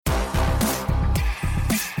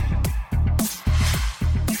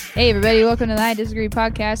Hey everybody, welcome to the I Disagree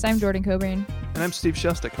podcast. I'm Jordan Coburn. And I'm Steve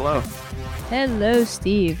Shustak. Hello. Hello,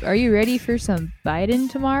 Steve. Are you ready for some Biden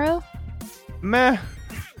tomorrow? Meh.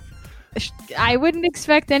 I wouldn't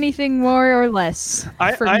expect anything more or less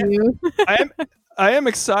from you. I am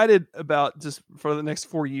excited about just for the next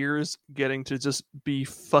 4 years getting to just be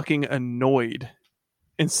fucking annoyed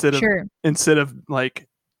instead of like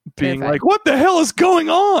being Terrified. like, what the hell is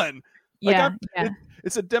going on? Yeah,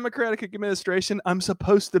 It's a Democratic administration. I'm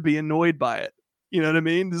supposed to be annoyed by it. You know what I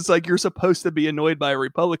mean? It's like you're supposed to be annoyed by a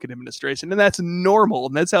Republican administration, and that's normal,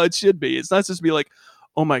 and that's how it should be. It's not just be like,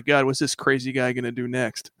 oh my God, what's this crazy guy going to do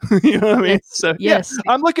next? You know what I mean? Yes. So Yes.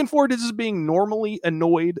 yeah, I'm looking forward to just being normally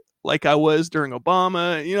annoyed like I was during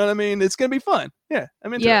Obama. You know what I mean? It's going to be fun. Yeah,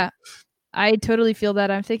 I'm into it. I totally feel that.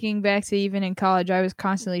 I'm thinking back to even in college, I was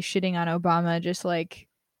constantly shitting on Obama, just like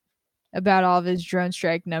about all of his drone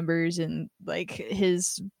strike numbers and like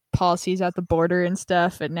his policies at the border and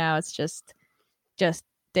stuff. And now it's just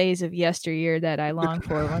days of yesteryear that I long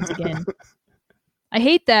for once again. I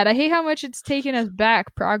hate that. I hate how much it's taken us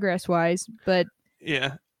back progress wise, but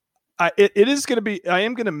yeah, it is going to be, I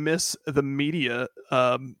am going to miss the media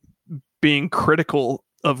being critical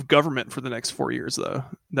of government for the next 4 years though.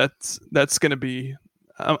 That's going to be,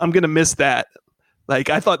 I'm going to miss that. Like,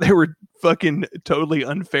 I thought they were fucking totally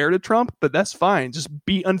unfair to Trump, but that's fine. Just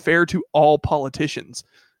be unfair to all politicians,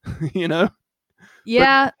 you know?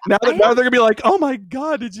 Yeah. But now they're going to be like, oh my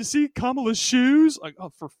God, did you see Kamala's shoes? Like, oh,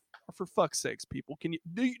 for fuck's sakes, people, can you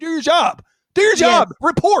do your job? Do your job. Yes.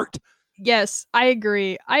 Report. Yes, I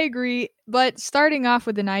agree. But starting off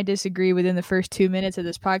with an I disagree within the first 2 minutes of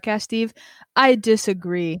this podcast, Steve, I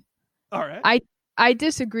disagree. All right. I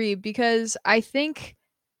disagree because I think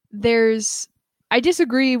I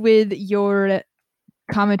disagree with your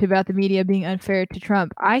comment about the media being unfair to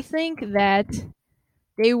Trump. I think that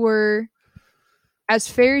they were as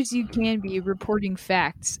fair as you can be reporting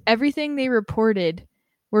facts. Everything they reported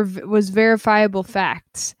was verifiable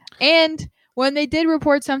facts. And when they did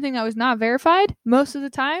report something that was not verified, most of the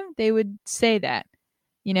time they would say that,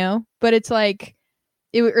 you know? But it's like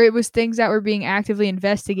it was things that were being actively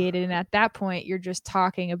investigated. And at that point, you're just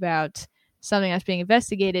talking about something that's being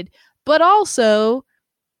investigated. But also,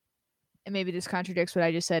 and maybe this contradicts what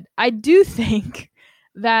I just said, I do think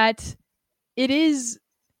that it is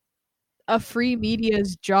a free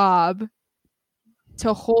media's job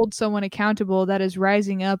to hold someone accountable that is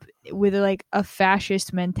rising up with like a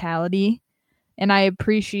fascist mentality. And I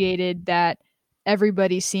appreciated that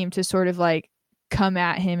everybody seemed to sort of like come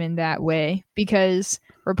at him in that way because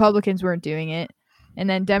Republicans weren't doing it. And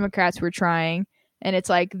then Democrats were trying. And it's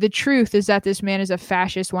like, the truth is that this man is a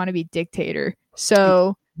fascist wannabe dictator.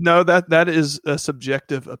 So no, that is a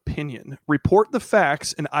subjective opinion. Report the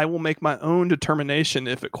facts and I will make my own determination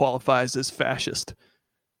if it qualifies as fascist.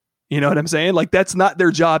 You know what I'm saying? Like, that's not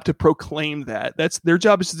their job to proclaim that. That's their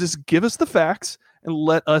job is to just give us the facts and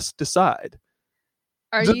let us decide.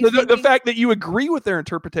 The fact that you agree with their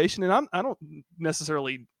interpretation, and I don't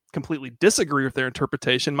necessarily completely disagree with their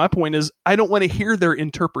interpretation. My point is, I don't want to hear their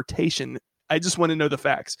interpretation. I just want to know the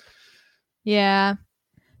facts. Yeah,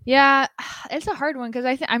 it's a hard one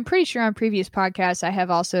because I'm pretty sure on previous podcasts I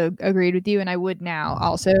have also agreed with you, and I would now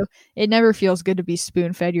also. It never feels good to be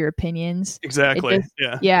spoon-fed your opinions. Exactly.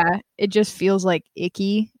 It just feels like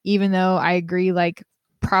icky, even though I agree like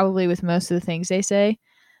probably with most of the things they say.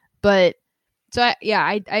 But so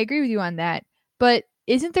I agree with you on that. But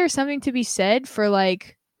isn't there something to be said for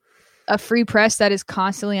like a free press that is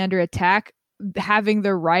constantly under attack, having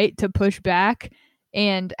the right to push back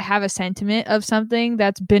and have a sentiment of something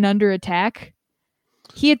that's been under attack?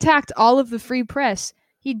 He attacked all of the free press.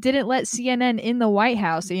 He didn't let CNN in the White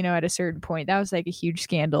House, at a certain point. That was like a huge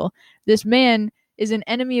scandal. This man is an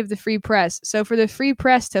enemy of the free press. So for the free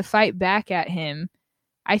press to fight back at him,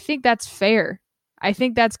 I think that's fair. I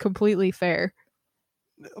think that's completely fair.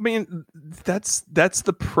 I mean, that's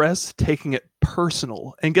the press taking it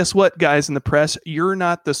personal. And guess what, guys in the press? You're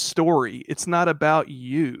not the story. It's not about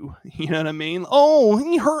you. You know what I mean? Oh,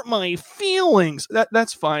 he hurt my feelings.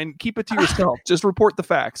 That's fine. Keep it to yourself. Just report the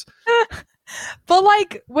facts. But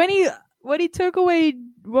like when he took away,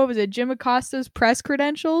 what was it, Jim Acosta's press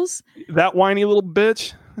credentials? That whiny little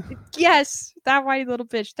bitch. Yes, that whiny little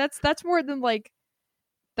bitch. That's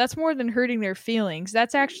more than hurting their feelings.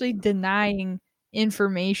 That's actually denying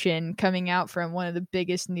information coming out from one of the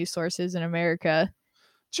biggest news sources in America.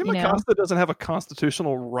 Jim Acosta doesn't have a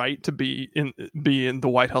constitutional right to be in the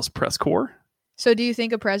White House press corps. So do you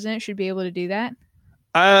think a president should be able to do that?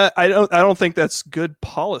 I don't think that's good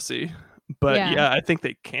policy, but yeah, I think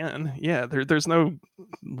they can. Yeah, there's no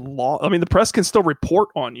law. I mean, the press can still report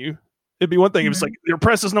on you It'd be one thing if it's like your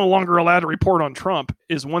press is no longer allowed to report on Trump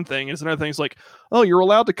is one thing. It's another thing. It's like, oh, you're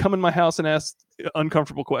allowed to come in my house and ask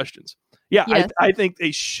uncomfortable questions. Yeah, yes. I think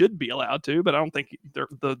they should be allowed to, but I don't think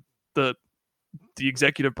the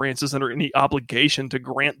executive branch is under any obligation to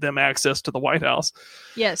grant them access to the White House.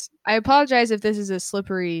 Yes, I apologize if this is a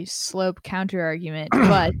slippery slope counter argument,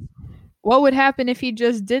 but what would happen if he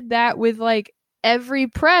just did that with like every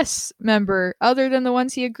press member other than the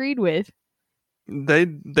ones he agreed with?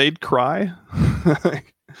 They'd cry.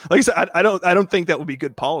 Like I said, I don't think that would be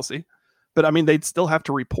good policy, but I mean they'd still have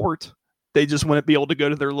to report. They just wouldn't be able to go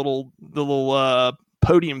to their little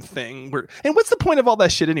podium thing. And what's the point of all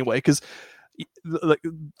that shit anyway? Because like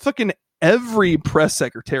fucking every press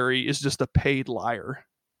secretary is just a paid liar.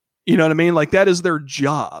 You know what I mean? Like that is their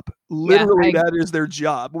job. Literally, that is their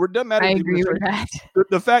job. It doesn't matter. I agree with that.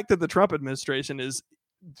 The fact that the Trump administration is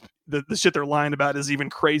the shit they're lying about is even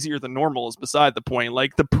crazier than normal is beside the point.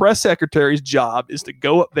 Like the press secretary's job is to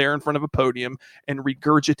go up there in front of a podium and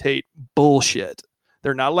regurgitate bullshit.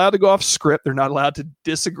 They're not allowed to go off script. They're not allowed to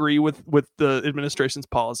disagree with the administration's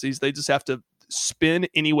policies. They just have to spin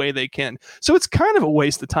any way they can. So it's kind of a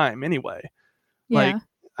waste of time anyway. Like,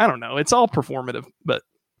 I don't know. It's all performative, but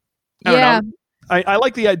I don't know. I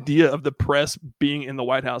like the idea of the press being in the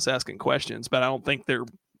White House asking questions, but I don't think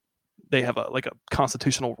they have a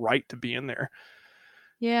constitutional right to be in there.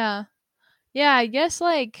 Yeah, I guess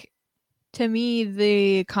like to me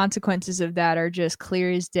the consequences of that are just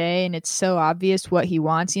clear as day, and it's so obvious what he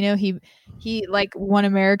wants. You know, he like One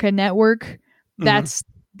America Network. That's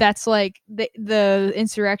like the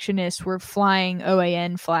insurrectionists were flying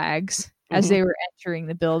OAN flags as they were entering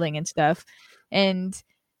the building and stuff, and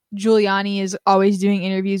Giuliani is always doing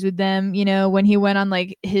interviews with them. You know, when he went on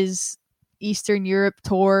like his Eastern Europe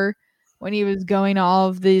tour, when he was going to all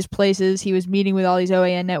of these places, he was meeting with all these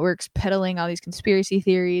OAN networks, peddling all these conspiracy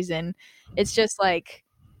theories. And it's just like,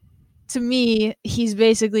 to me, his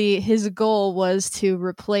goal was to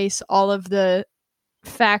replace all of the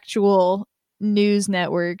factual news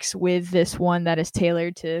networks with this one that is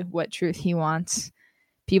tailored to what truth he wants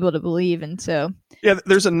people to believe. And so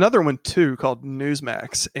there's another one too called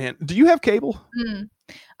Newsmax. And do you have cable?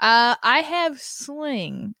 I have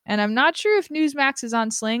Sling, and I'm not sure if Newsmax is on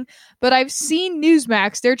Sling, but I've seen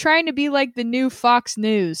Newsmax. They're trying to be like the new Fox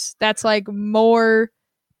News. That's like more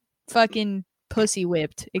fucking pussy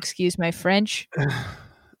whipped. Excuse my French.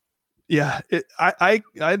 I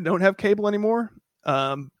don't have cable anymore.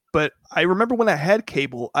 But I remember when I had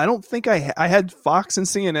cable, I don't think I had Fox and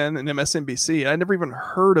CNN and MSNBC. I never even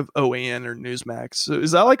heard of OAN or Newsmax. So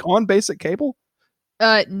is that like on basic cable?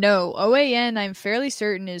 No. OAN, I'm fairly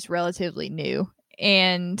certain, is relatively new.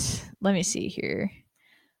 And let me see here.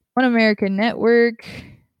 One America Network.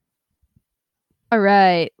 All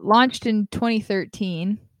right. Launched in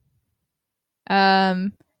 2013.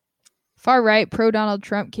 Far right pro Donald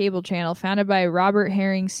Trump cable channel founded by Robert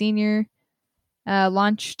Herring Sr.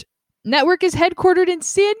 Launched. Network is headquartered in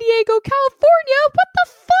San Diego, California. What the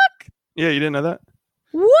fuck? Yeah, you didn't know that?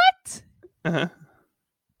 What? Uh-huh.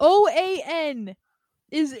 OAN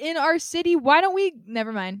is in our city. Why don't we?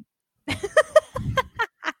 Never mind.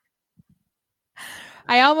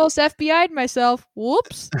 I almost FBI'd myself.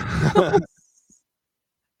 Whoops.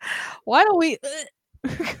 Why don't we?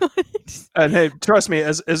 And hey, trust me,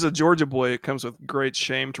 as a Georgia boy, it comes with great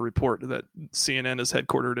shame to report that CNN is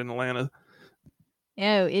headquartered in Atlanta.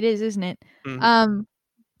 Oh, it is, isn't it? Mm-hmm.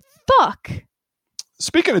 Fuck.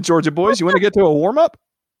 Speaking of Georgia boys, you want to get to a warm up?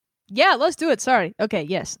 Yeah, let's do it. Sorry. Okay,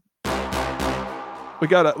 yes. We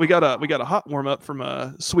got a hot warm up from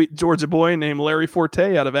a sweet Georgia boy named Larry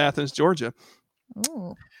Forte out of Athens, Georgia.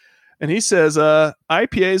 Ooh. And he says,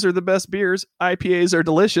 IPAs are the best beers. IPAs are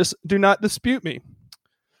delicious. Do not dispute me.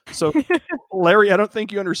 So, Larry, I don't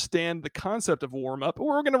think you understand the concept of warm up, but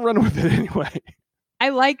we're going to run with it anyway. I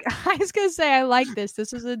was going to say, I like this.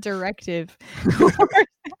 This is a directive.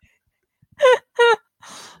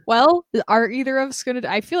 Well, are either of us going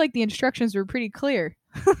to... I feel like the instructions were pretty clear.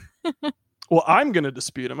 Well, I'm going to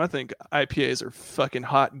dispute them. I think IPAs are fucking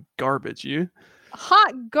hot garbage. You?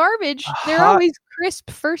 Hot garbage? They're always crisp,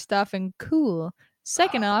 first off, and cool.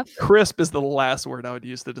 Second off... Crisp is the last word I would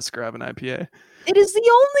use to describe an IPA. It is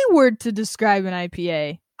the only word to describe an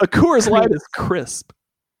IPA. A Coors Light is crisp.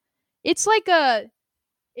 It's like a...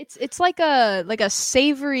 It's like a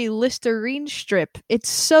savory Listerine strip. It's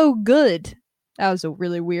so good. That was a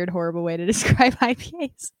really weird, horrible way to describe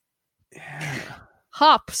IPAs. Yeah.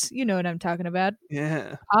 Hops. You know what I'm talking about.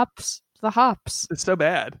 Yeah. Hops. The hops. It's so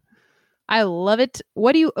bad. I love it.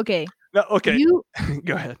 What do you... Okay. No, okay.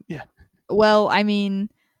 Go ahead. Yeah. Well, I mean,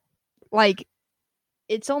 like,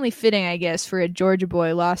 it's only fitting, I guess, for a Georgia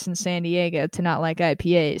boy lost in San Diego to not like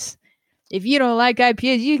IPAs. If you don't like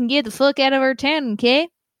IPAs, you can get the fuck out of our town, okay?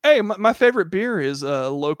 Hey, my favorite beer is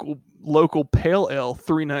local pale ale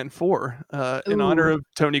 394 in honor of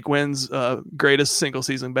Tony Gwynn's greatest single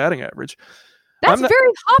season batting average. That's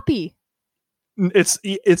very hoppy.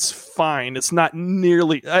 It's fine. It's not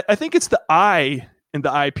nearly. I think it's the I in the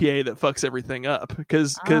IPA that fucks everything up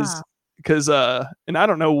because and I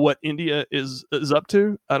don't know what India is up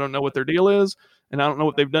to. I don't know what their deal is, and I don't know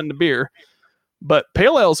what they've done to beer. But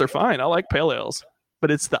pale ales are fine. I like pale ales. But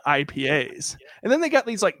it's the IPAs. And then they got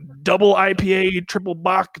these like double IPA, triple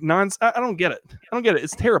Bock nonsense. I don't get it.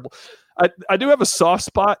 It's terrible. I do have a soft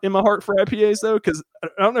spot in my heart for IPAs though, because I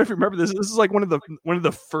don't know if you remember this. This is like one of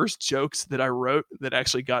the first jokes that I wrote that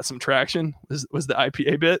actually got some traction was the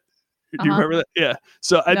IPA bit. Do you remember that? Yeah.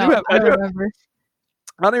 So I don't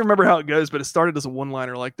even remember how it goes, but it started as a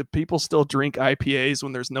one-liner like, do people still drink IPAs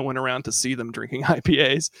when there's no one around to see them drinking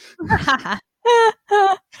IPAs?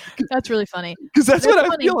 That's really funny. Because that's what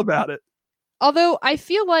I feel about it. Although I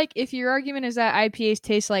feel like if your argument is that IPAs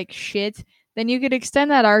taste like shit, then you could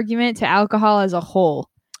extend that argument to alcohol as a whole.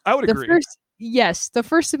 I would agree. The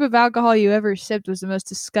first sip of alcohol you ever sipped was the most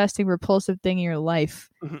disgusting, repulsive thing in your life.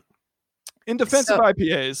 Mm-hmm. In defense of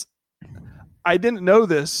IPAs, I didn't know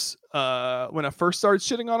this when I first started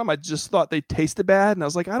shitting on them. I just thought they tasted bad, and I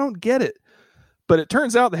was like, I don't get it. But it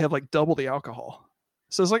turns out they have like double the alcohol.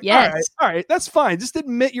 So it's like, yes. all right, that's fine. Just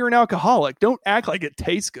admit you're an alcoholic. Don't act like it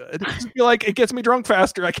tastes good. Just feel like it gets me drunk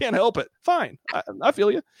faster. I can't help it. Fine. I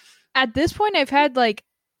feel you. At this point, I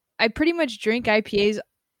pretty much drink IPAs,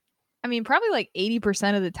 I mean, probably like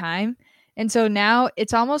 80% of the time. And so now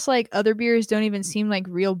it's almost like other beers don't even seem like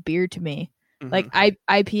real beer to me. Mm-hmm. Like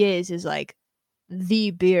IPAs is like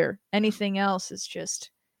the beer. Anything else is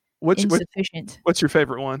just insufficient. What's your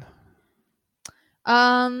favorite one?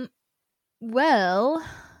 Well,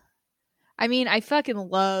 I mean, I fucking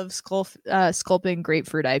love Sculpin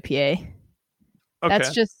Grapefruit IPA. Okay.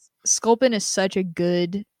 That's just, Sculpin is such a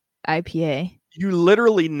good IPA. You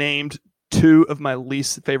literally named two of my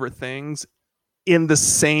least favorite things in the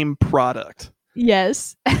same product.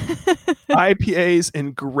 Yes. IPAs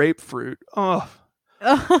and grapefruit. Oh.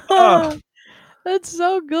 That's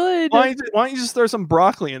so good. Why don't you just throw some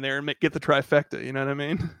broccoli in there and get the trifecta? You know what I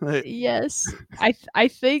mean? Like, yes. I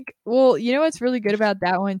think, well, you know what's really good about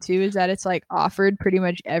that one too is that it's like offered pretty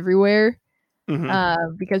much everywhere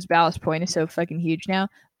because Ballast Point is so fucking huge now.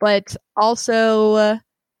 But also,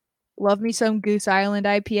 love me some Goose Island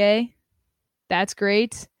IPA. That's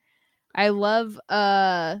great. I love,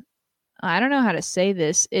 I don't know how to say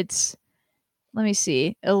this. It's, let me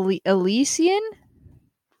see, Elysian?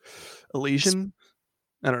 Elysian?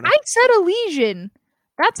 I don't know. I said Elysian.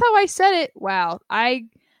 That's how I said it. Wow. I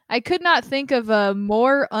could not think of a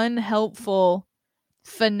more unhelpful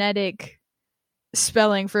phonetic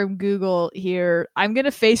spelling from Google here. I'm going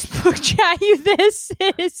to Facebook chat you this.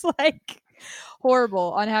 It's like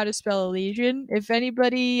horrible on how to spell Elysian. If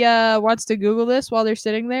anybody wants to Google this while they're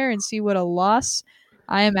sitting there and see what a loss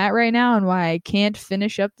I am at right now and why I can't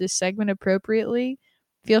finish up this segment appropriately,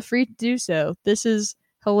 feel free to do so. This is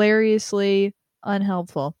hilariously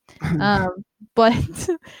unhelpful. But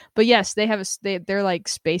yes, they have they're like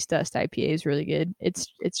Space Dust IPA is really good. It's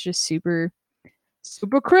just super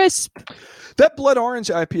crisp. That Blood Orange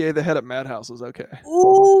IPA they had at Madhouse was okay.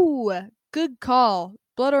 Ooh, good call.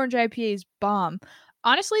 Blood Orange IPA is bomb.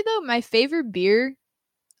 Honestly though, my favorite beer,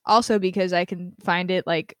 also because I can find it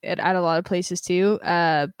like at a lot of places too,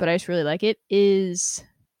 but I just really like it, is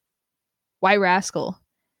White Rascal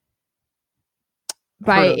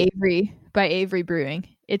by Avery Brewing.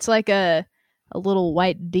 It's like a little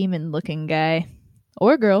white demon looking guy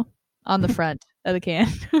or girl on the front of the can.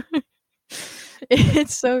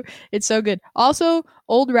 It's so good. Also,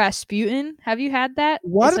 Old Rasputin. Have you had that?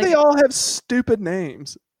 Why do they all have stupid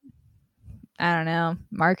names? I don't know.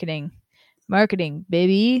 Marketing,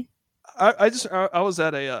 baby. I was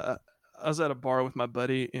at a bar with my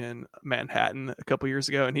buddy in Manhattan a couple years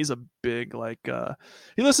ago, and he's a big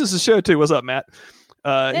he listens to the show too. What's up, Matt?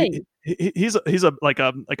 Hey. He's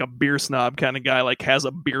a beer snob kind of guy, like has a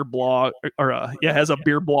beer blog has a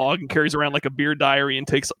beer blog and carries around like a beer diary and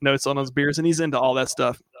takes notes on his beers, and he's into all that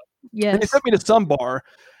stuff. Yes. And he sent me to some bar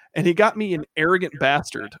and he got me an Arrogant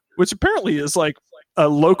Bastard, which apparently is like a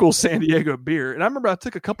local San Diego beer. And I remember I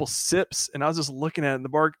took a couple sips and I was just looking at it, and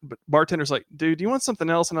the bartender's like, dude, do you want something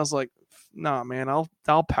else? And I was like, nah, man,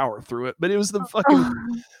 I'll power through it. But it was the fucking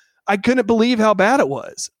I couldn't believe how bad it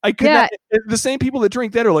was. I could not. The same people that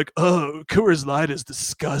drink that are like, oh, Coors Light is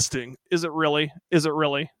disgusting. Is it really?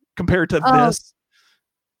 Compared to this?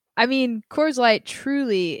 I mean, Coors Light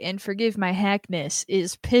truly, and forgive my hackness,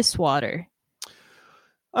 is piss water.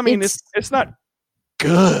 I mean, It's it's not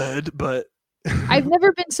good, but I've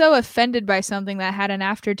never been so offended by something that had an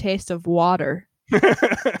aftertaste of water.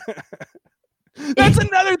 that's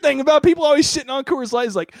another thing about people always shitting on Coors Light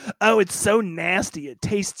is like, oh, it's so nasty. It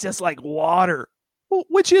tastes just like water. Well,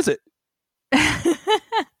 which is it?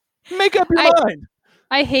 Make up your mind.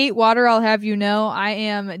 I hate water, I'll have you know. I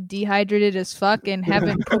am dehydrated as fuck and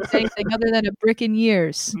haven't cooked anything other than a brick in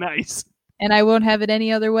years. Nice. And I won't have it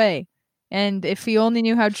any other way. And if you only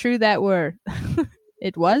knew how true that were.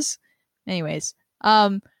 It was? Anyways.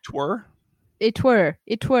 Twere? It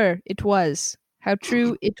was. How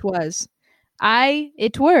true it was.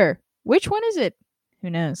 It were. Which one is it? Who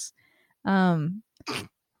knows? I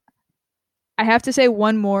have to say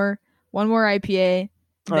one more IPA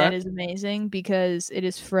that is amazing because it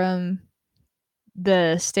is from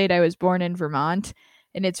the state I was born in, Vermont,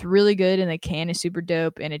 and it's really good and the can is super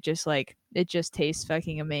dope and it just tastes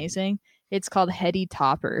fucking amazing. It's called Heady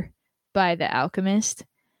Topper by The Alchemist.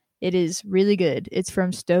 It is really good. It's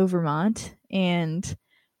from Stowe, Vermont, and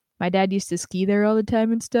my dad used to ski there all the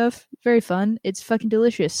time and stuff. Very fun. It's fucking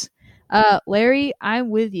delicious. Larry, I'm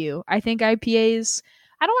with you. I think IPAs,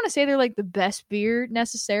 I don't want to say they're like the best beer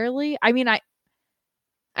necessarily. I mean,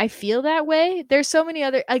 I feel that way. There's so many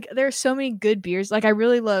other, like, there's so many good beers. Like, I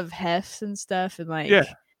really love Hefs and stuff and like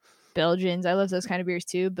Belgians. I love those kind of beers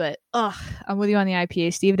too. But I'm with you on the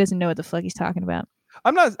IPA. Steve doesn't know what the fuck he's talking about.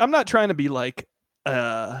 I'm not trying to be like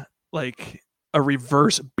a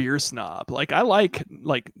reverse beer snob. Like I like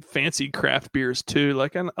fancy craft beers too.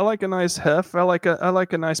 Like I like a nice Hef. I like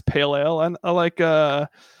a nice pale ale. And I like what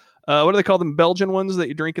do they call them? Belgian ones that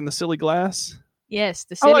you drink in the silly glass. Yes,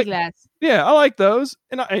 the silly glass. Yeah, I like those.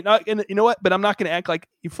 And you know what? But I'm not going to act like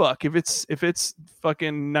you fuck if it's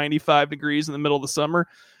fucking 95 degrees in the middle of the summer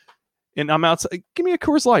and I'm outside. Give me a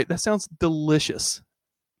Coors Light. That sounds delicious.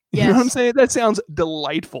 Yes. You know what I'm saying? That sounds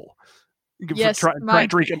delightful. Yes, try to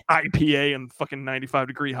drink an IPA on fucking 95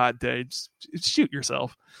 degree hot day. Just shoot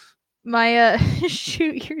yourself.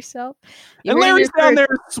 Shoot yourself. And Larry's down there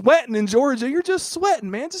sweating in Georgia. You're just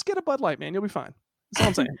sweating, man. Just get a Bud Light, man. You'll be fine. That's all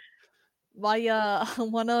I'm saying.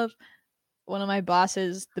 One of my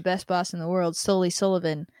bosses, the best boss in the world, Sully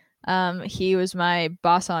Sullivan. He was my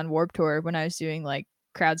boss on Warped Tour when I was doing like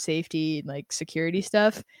crowd safety and like security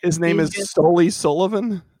stuff. His name is Sully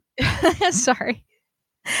Sullivan. Sorry.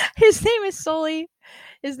 His name is Sully.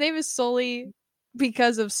 His name is Sully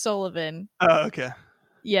because of Sullivan. Oh, okay.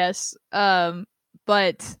 Yes.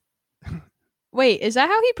 But wait, is that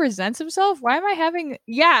how he presents himself? Why am I having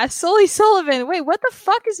Sully Sullivan? Wait, what the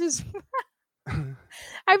fuck is his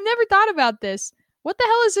I've never thought about this. What the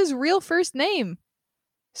hell is his real first name?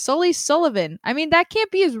 Sully Sullivan. I mean, that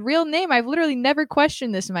can't be his real name. I've literally never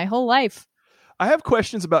questioned this in my whole life. I have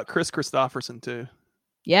questions about Chris Christopherson too.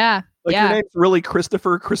 Yeah. Your name's really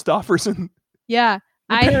Christopher Christopherson. Yeah.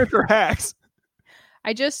 Your parents are hacks.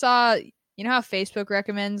 I just saw, you know how Facebook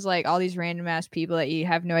recommends like all these random ass people that you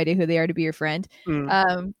have no idea who they are to be your friend?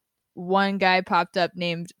 One guy popped up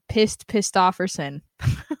named Pistofferson,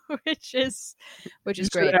 which is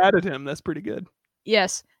great. Added him. That's pretty good.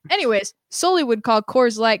 Yes. Anyways, Sully would call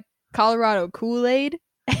Coors Light Colorado Kool-Aid.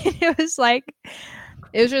 It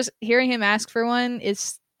was just hearing him ask for one.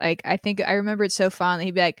 It's like, I think I remember it so fondly.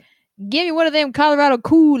 He'd be like, give me one of them Colorado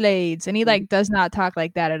Kool-Aids. And he like does not talk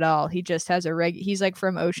like that at all. He just has he's like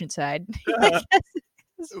from Oceanside. But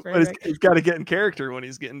he's got to get in character when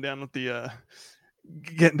he's getting down with the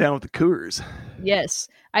Coors. Yes.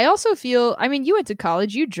 I also feel, I mean, you went to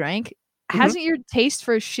college, you drank. Mm-hmm. Hasn't your taste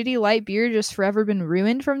for shitty light beer just forever been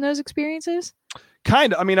ruined from those experiences?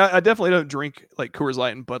 Kind of. I mean, I definitely don't drink like Coors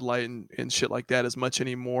Light and Bud Light and shit like that as much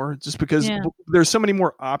anymore, just because there's so many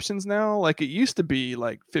more options now. Like it used to be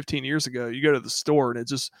like 15 years ago, you go to the store and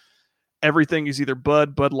it's just everything is either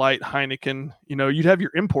Bud Light, Heineken. You know, you'd have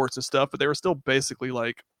your imports and stuff, but they were still basically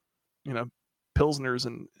like, you know, Pilsners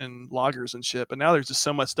and lagers and shit. But now there's just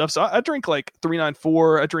so much stuff. So I drink like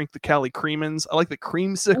 394. I drink the Cali Creamins. I like the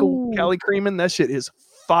Creamsicle Cali Creamin. That shit is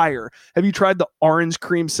fire. Have you tried the orange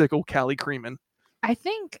Creamsicle Cali Creamin? I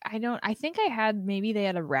think I had, maybe they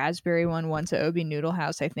had a raspberry one once at Obie Noodle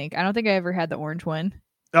House. I don't think I ever had the orange one.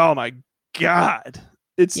 Oh my God.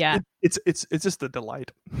 It's just a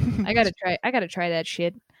delight. I gotta try that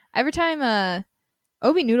shit. Every time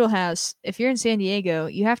Obie Noodle House, if you're in San Diego,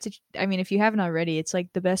 you have to, I mean, if you haven't already, it's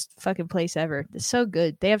like the best fucking place ever. It's so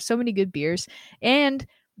good. They have so many good beers. And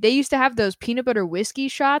they used to have those peanut butter whiskey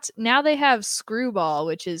shots. Now they have Screwball,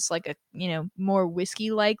 which is like a, you know, more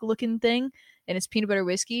whiskey-like looking thing. And it's peanut butter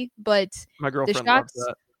whiskey, but my girlfriend loves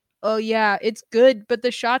that. Oh yeah, it's good. But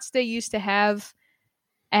the shots they used to have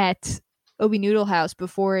at Obi Noodle House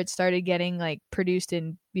before it started getting like produced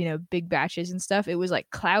in, big batches and stuff, it was like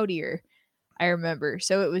cloudier, I remember.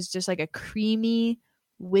 So it was just like a creamy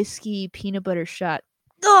whiskey peanut butter shot.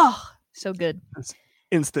 Oh, so good. It's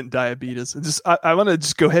instant diabetes. I want to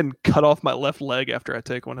just go ahead and cut off my left leg after I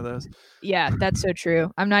take one of those. Yeah, that's so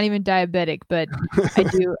true. I'm not even diabetic, but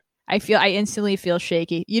I instantly feel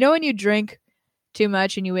shaky. You know when you drink too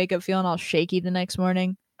much and you wake up feeling all shaky the next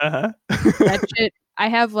morning? Uh-huh. That shit, I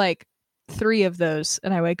have like 3 of those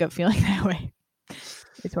and I wake up feeling that way.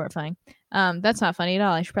 It's horrifying. That's not funny at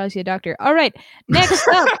all. I should probably see a doctor. All right, next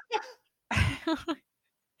up.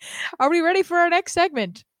 Are we ready for our next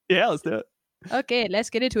segment? Yeah, let's do it. Okay, let's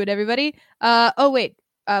get into it, everybody.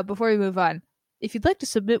 Before we move on, if you'd like to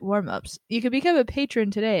submit warm-ups, you can become a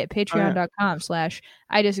patron today at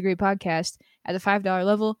patreon.com/I Disagree Podcast. At the $5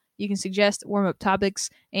 level, you can suggest warm-up topics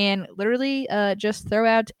and literally just throw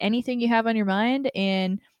out anything you have on your mind,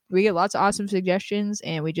 and we get lots of awesome suggestions,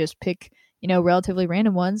 and we just pick, relatively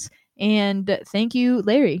random ones. And thank you,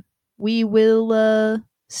 Larry. We will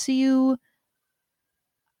see you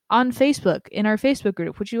on Facebook, in our Facebook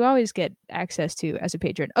group, which you always get access to as a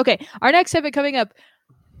patron. Okay, our next segment coming up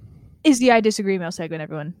is the I Disagree mail segment,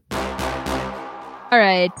 everyone. All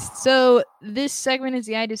right, so this segment is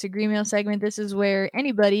the I Disagree mail segment. This is where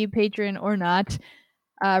anybody, patron or not,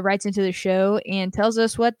 writes into the show and tells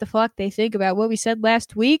us what the fuck they think about what we said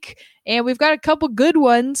last week. And we've got a couple good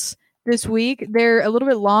ones this week. They're a little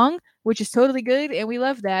bit long, which is totally good, and we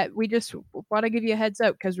love that. We just want to give you a heads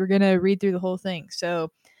up because we're going to read through the whole thing.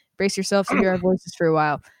 So brace yourself to hear our voices for a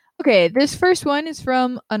while. Okay, this first one is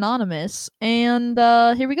from Anonymous, and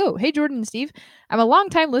here we go. Hey, Jordan and Steve. I'm a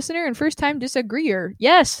long-time listener and first-time disagreeer.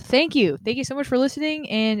 Yes, thank you. Thank you so much for listening,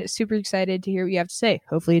 and super excited to hear what you have to say.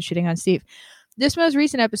 Hopefully it's shitting on Steve. This most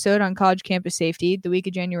recent episode on college campus safety, the week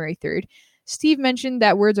of January 3rd, Steve mentioned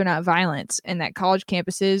that words are not violence, and that college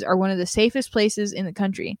campuses are one of the safest places in the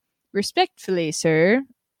country. Respectfully, sir,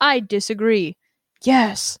 I disagree.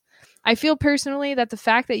 Yes. I feel personally that the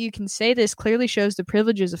fact that you can say this clearly shows the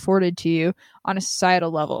privileges afforded to you on a societal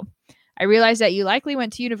level. I realize that you likely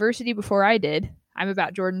went to university before I did. I'm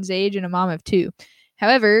about Jordan's age and a mom of 2.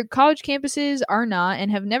 However, college campuses are not and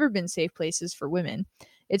have never been safe places for women.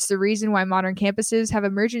 It's the reason why modern campuses have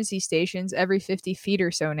emergency stations every 50 feet or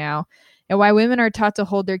so now, and why women are taught to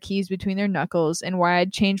hold their keys between their knuckles, and why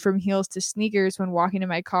I'd change from heels to sneakers when walking to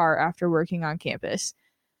my car after working on campus.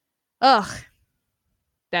 Ugh.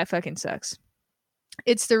 That fucking sucks.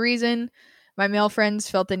 It's the reason my male friends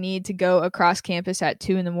felt the need to go across campus at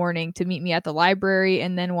 2 a.m. to meet me at the library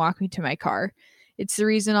and then walk me to my car. It's the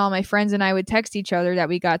reason all my friends and I would text each other that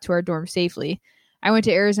we got to our dorm safely. I went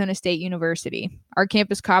to Arizona State University. Our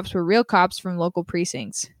campus cops were real cops from local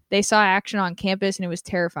precincts. They saw action on campus and it was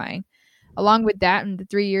terrifying. Along with that, in the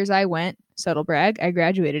 3 years I went, subtle brag, I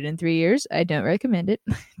graduated in 3 years. I don't recommend it.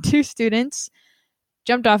 2 students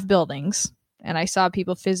jumped off buildings, and I saw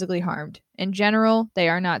people physically harmed. In general, they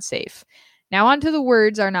are not safe. Now on to the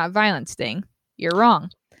words are not violence thing. You're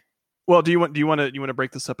wrong. Well, do you want to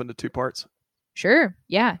break this up into 2 parts? Sure.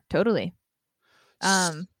 Yeah, totally.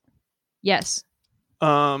 Yes.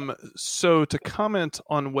 So to comment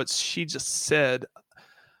on what she just said,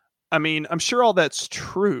 I mean, I'm sure all that's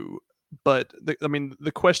true, but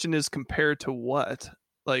the question is compared to what?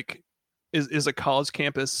 Like, is a college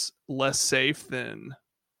campus less safe than,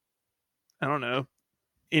 I don't know,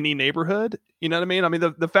 any neighborhood? You know what I mean? I mean,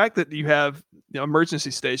 the fact that you have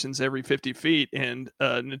emergency stations every 50 feet and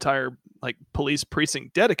an entire police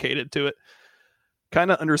precinct dedicated to it kind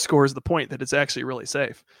of underscores the point that it's actually really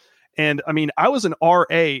safe. And I mean, I was an RA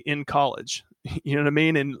in college, you know what I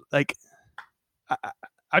mean? And I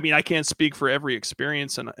can't speak for every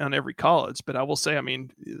experience on every college, but I will say, I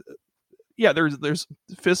mean, yeah, there's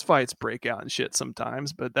fist fights break out and shit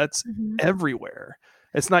sometimes, but that's everywhere.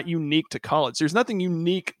 It's not unique to college. There's nothing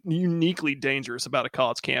uniquely dangerous about a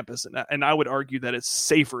college campus, and I would argue that it's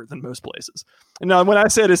safer than most places. And now, when I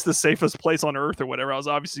said it's the safest place on earth or whatever, I was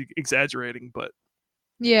obviously exaggerating, but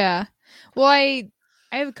yeah. Well, I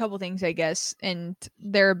have a couple things, I guess, and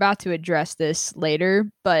they're about to address this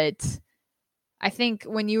later, but I think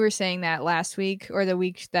when you were saying that last week or the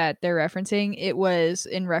week that they're referencing, it was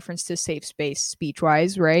in reference to safe space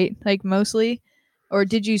speech-wise, right? Like mostly? Or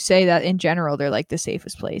did you say that in general they're like the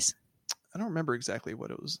safest place? I don't remember exactly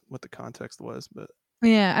what the context was, but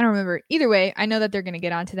yeah, I don't remember. Either way, I know that they're going to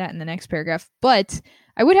get onto that in the next paragraph, but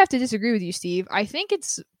I would have to disagree with you, Steve. I think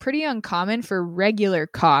it's pretty uncommon for regular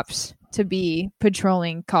cops to be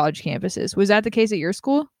patrolling college campuses. Was that the case at your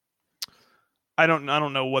school? I don't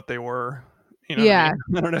know what they were. You know what I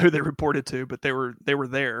mean? I don't know who they reported to, but they were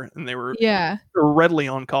there, and they were readily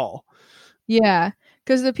on call. Yeah,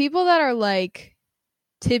 because the people that are like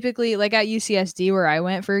typically like at UCSD where I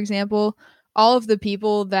went, for example, all of the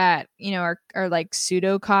people that are like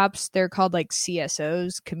pseudo cops, they're called like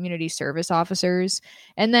CSOs, community service officers.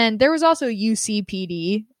 And then there was also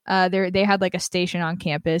UCPD. They had like a station on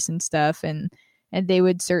campus and stuff, and they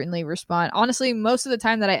would certainly respond. Honestly, most of the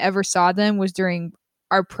time that I ever saw them was during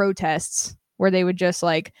our protests, where they would just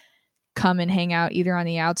like come and hang out either on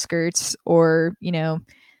the outskirts or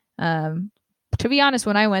to be honest,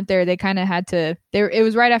 when I went there, they kind of had to. It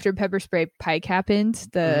was right after Pepper Spray Pike happened,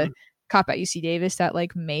 the cop at UC Davis that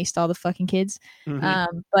like maced all the fucking kids.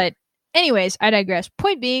 But anyways, I digress.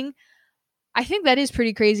 Point being, I think that is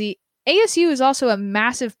pretty crazy. ASU is also a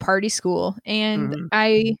massive party school, and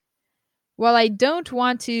while I don't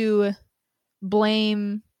want to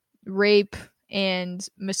blame rape and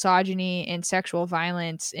misogyny and sexual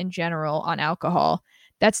violence in general on alcohol,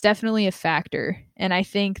 that's definitely a factor. And I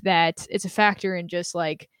think that it's a factor in just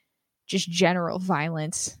general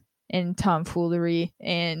violence and tomfoolery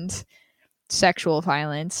and sexual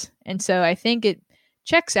violence. And so I think it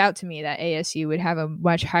checks out to me that ASU would have a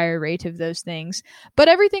much higher rate of those things. But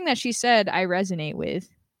everything that she said, I resonate with.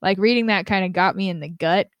 Like, reading that kind of got me in the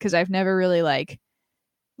gut, because I've never really like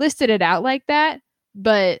listed it out like that.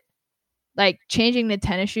 But like changing the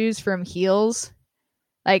tennis shoes from heels,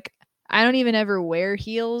 like I don't even ever wear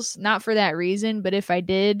heels, not for that reason, but if I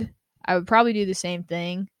did, I would probably do the same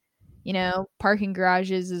thing. Parking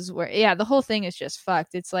garages is where, the whole thing is just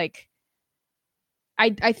fucked. It's like,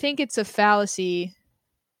 I think it's a fallacy.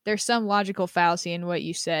 There's some logical fallacy in what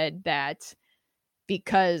you said, that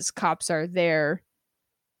because cops are there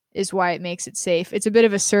is why it makes it safe. It's a bit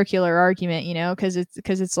of a circular argument, because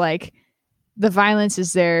it's like the violence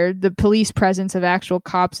is there, the police presence of actual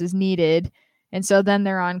cops is needed, and so then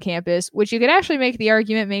they're on campus, which you could actually make the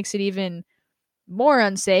argument makes it even more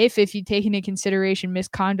unsafe if you take into consideration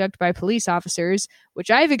misconduct by police officers,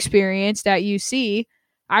 which I've experienced at UC.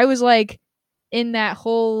 I was like in that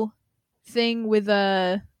whole thing with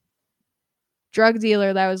a drug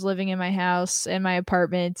dealer that was living in my house and my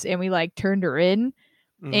apartment, and we like turned her in,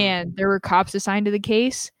 and there were cops assigned to the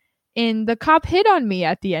case, and the cop hit on me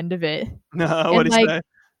at the end of it. No, what did he say?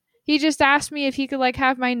 He just asked me if he could like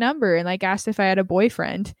have my number, and like asked if I had a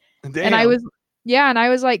boyfriend. Damn. And I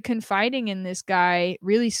was like confiding in this guy,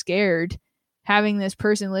 really scared, having this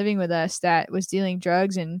person living with us that was dealing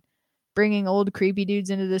drugs and bringing old creepy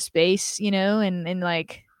dudes into the space, and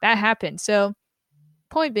like that happened. So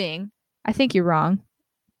point being, I think you're wrong.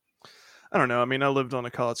 I don't know. I mean, I lived on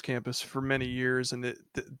a college campus for many years, and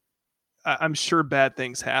I'm sure bad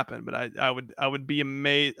things happen, but I would be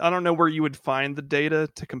amazed. I don't know where you would find the data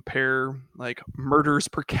to compare like murders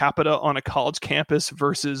per capita on a college campus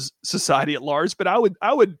versus society at large, but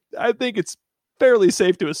I think it's fairly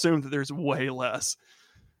safe to assume that there's way less.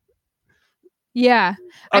 Yeah.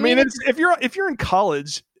 I mean if you're in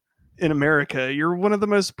college in America, you're one of the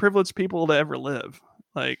most privileged people to ever live.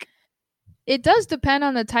 Like, it does depend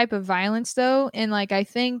on the type of violence though, and like I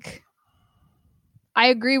think I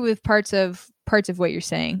agree with parts of what you're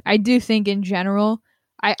saying. I do think in general,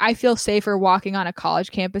 I feel safer walking on a college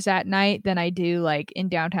campus at night than I do like in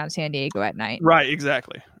downtown San Diego at night. Right,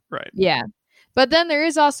 exactly. Right. Yeah. But then there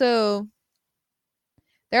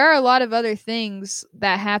are a lot of other things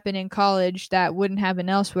that happen in college that wouldn't happen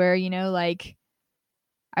elsewhere, like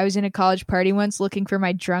I was in a college party once looking for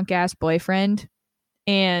my drunk ass boyfriend,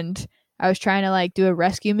 and I was trying to like do a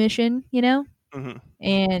rescue mission,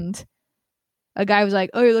 and a guy was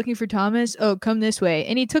like, "Oh, you're looking for Thomas? Oh, come this way."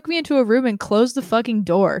 And he took me into a room and closed the fucking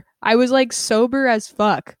door. I was like sober as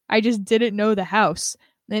fuck. I just didn't know the house,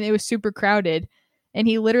 and it was super crowded. And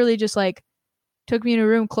he literally just like took me in a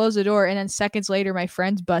room, closed the door, and then seconds later, my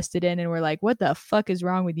friends busted in and were like, "What the fuck is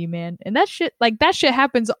wrong with you, man?" And that shit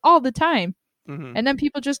happens all the time. And then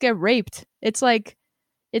people just get raped. It's like,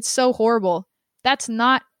 it's so horrible. That's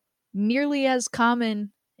not nearly as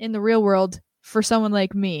common in the real world for someone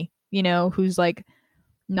like me, who's like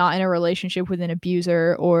not in a relationship with an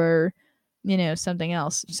abuser or, something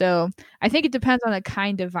else. So I think it depends on the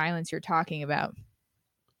kind of violence you're talking about.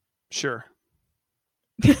 Sure.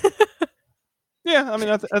 Yeah, I mean,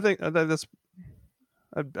 I think that's.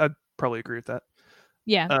 I'd probably agree with that.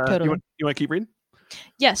 Yeah, totally. You want to keep reading?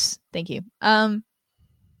 Yes, thank you. Now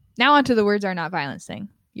on to the words are not violence thing.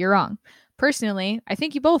 You're wrong. Personally, I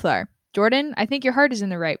think you both are. Jordan, I think your heart is in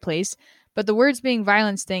the right place, but the words being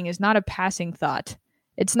violence thing is not a passing thought.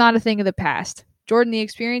 It's not a thing of the past. Jordan, the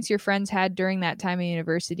experience your friends had during that time in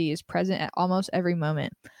university is present at almost every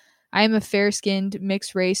moment. I am a fair-skinned,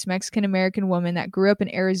 mixed-race, Mexican-American woman that grew up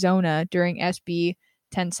in Arizona during SB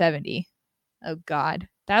 1070. Oh, God.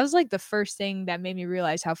 That was like the first thing that made me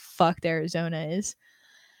realize how fucked Arizona is.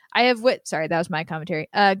 Sorry, that was my commentary.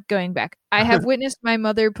 Going back. I have witnessed my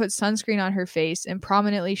mother put sunscreen on her face and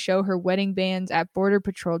prominently show her wedding bands at Border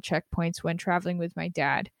Patrol checkpoints when traveling with my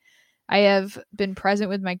dad. I have been present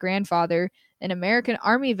with my grandfather, an American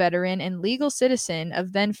Army veteran and legal citizen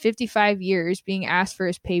of then 55 years, being asked for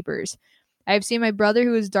his papers. I have seen my brother,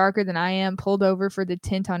 who is darker than I am, pulled over for the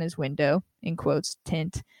tint on his window. In quotes,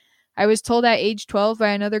 tint. I was told at age 12 by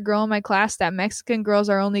another girl in my class that Mexican girls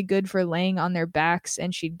are only good for laying on their backs,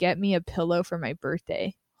 and she'd get me a pillow for my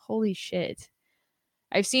birthday. Holy shit.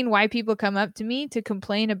 I've seen white people come up to me to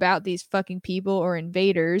complain about these fucking people or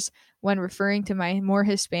invaders when referring to my more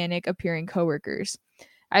Hispanic appearing coworkers.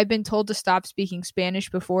 I've been told to stop speaking Spanish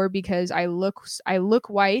before because I look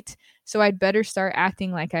white, so I'd better start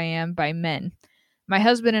acting like I am by men. My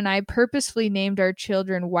husband and I purposefully named our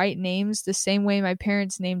children white names the same way my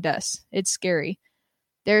parents named us. It's scary.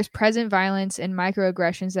 There's present violence and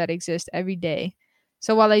microaggressions that exist every day.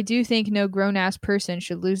 So while I do think no grown-ass person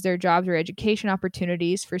should lose their jobs or education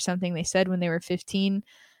opportunities for something they said when they were 15,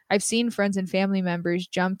 I've seen friends and family members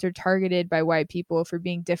jumped or targeted by white people for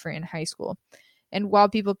being different in high school. And while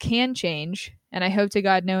people can change, and I hope to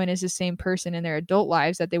God no one is the same person in their adult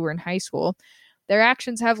lives that they were in high school, their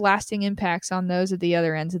actions have lasting impacts on those at the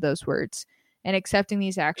other ends of those words. And accepting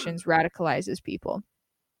these actions radicalizes people.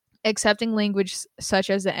 Accepting language such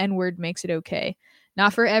as the N-word makes it okay.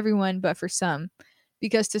 Not for everyone, but for some.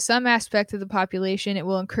 Because to some aspect of the population, it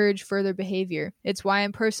will encourage further behavior. It's why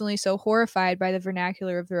I'm personally so horrified by the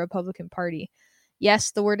vernacular of the Republican Party.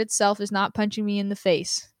 Yes, the word itself is not punching me in the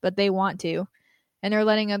face, but they want to. And they're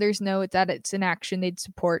letting others know that it's an action they'd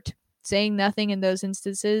support. Saying nothing in those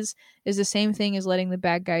instances is the same thing as letting the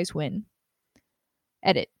bad guys win.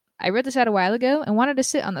 Edit. I wrote this out a while ago and wanted to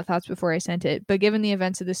sit on the thoughts before I sent it, but given the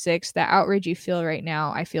events of the 6th, that outrage you feel right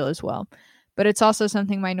now, I feel as well. But it's also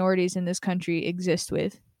something minorities in this country exist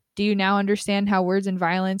with. Do you now understand how words and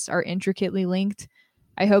violence are intricately linked?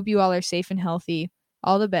 I hope you all are safe and healthy.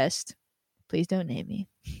 All the best. Please don't name me.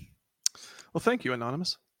 Well, thank you,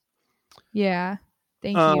 Anonymous. Yeah.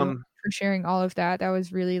 Thank you for sharing all of that. That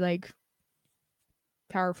was really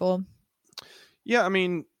powerful. Yeah, I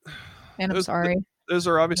mean, and I'm sorry. Those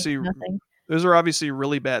are obviously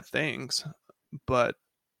really bad things, but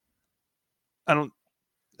I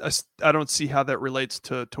don't see how that relates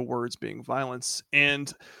to words being violence.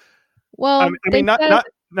 And well, I mean,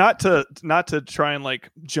 not to try and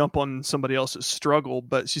jump on somebody else's struggle,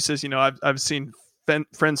 but she says, I've seen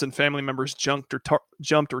friends and family members jumped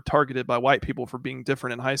or targeted by white people for being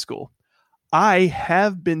different in high school. I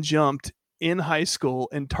have been jumped in high school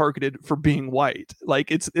and targeted for being white.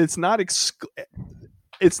 It's not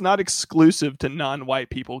exclusive to non-white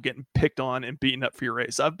people getting picked on and beaten up for your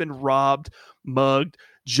race. I've been robbed, mugged,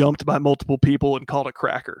 jumped by multiple people and called a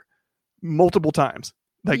cracker multiple times.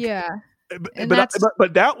 Yeah.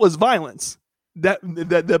 But that was violence. That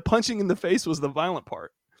the punching in the face was the violent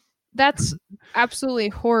part. That's absolutely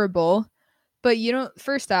horrible. But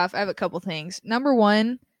first off, I have a couple things. Number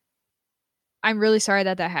one, I'm really sorry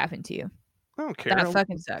that happened to you. I don't care. That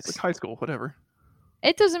fucking sucks. It's high school, whatever.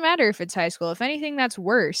 It doesn't matter if it's high school. If anything, that's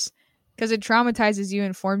worse because it traumatizes you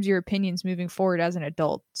and forms your opinions moving forward as an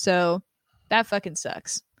adult. So that fucking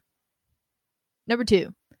sucks. Number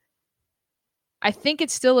two, I think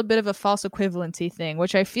it's still a bit of a false equivalency thing,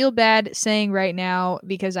 which I feel bad saying right now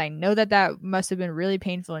because I know that must have been really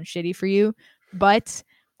painful and shitty for you. But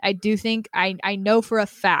I do think I know for a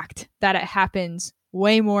fact that it happens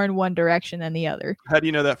way more in one direction than the other. How do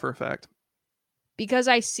you know that for a fact? Because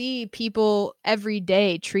I see people every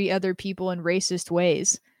day treat other people in racist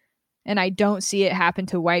ways. And I don't see it happen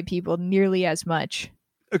to white people nearly as much.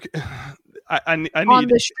 Okay. I need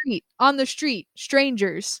on the street,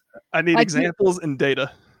 strangers. I need examples and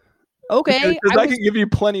data. Okay. Because I can give you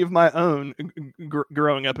plenty of my own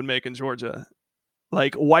growing up in Macon, Georgia.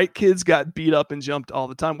 White kids got beat up and jumped all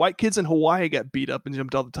the time. White kids in Hawaii got beat up and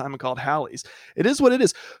jumped all the time and called Hallies. It is what it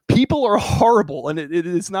is. People are horrible, and it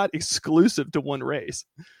is not exclusive to one race.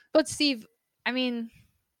 But Steve, I mean,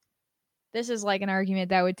 this is an argument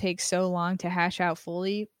that would take so long to hash out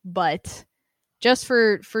fully, but just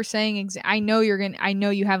for saying, I know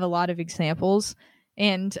you have a lot of examples,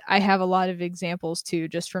 and I have a lot of examples too,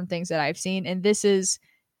 just from things that I've seen. And this is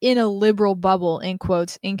in a liberal bubble, in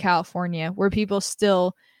quotes, in California, where people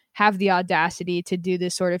still have the audacity to do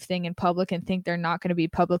this sort of thing in public and think they're not going to be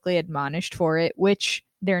publicly admonished for it, which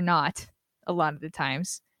they're not a lot of the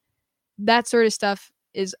times. That sort of stuff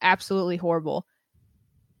is absolutely horrible.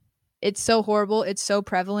 It's so horrible. It's so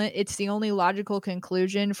prevalent. It's the only logical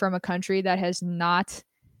conclusion from a country that has not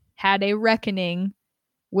had a reckoning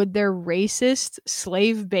with their racist,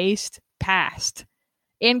 slave-based past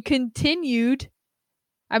and continued.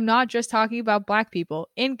 I'm not just talking about black people,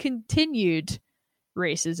 and continued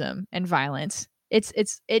racism and violence.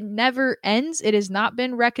 It never ends. It has not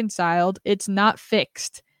been reconciled. It's not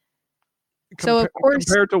fixed. So of course,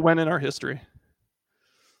 compared to when in our history?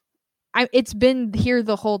 It's been here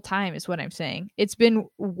the whole time is what I'm saying. It's been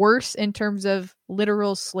worse in terms of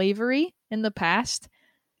literal slavery in the past.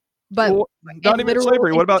 But well, not even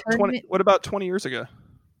slavery. What about 20 years ago?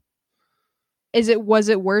 Was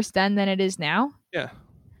it worse then than it is now? Yeah.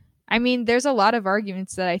 I mean, there's a lot of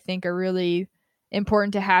arguments that I think are really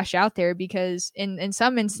important to hash out there, because in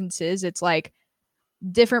some instances it's like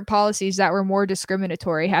different policies that were more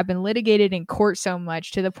discriminatory have been litigated in court so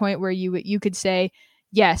much to the point where you could say,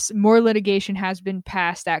 yes, more litigation has been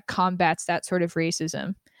passed that combats that sort of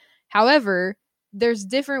racism. However, there's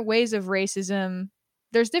different ways of racism.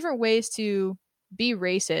 There's different ways to be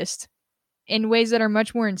racist in ways that are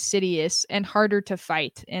much more insidious and harder to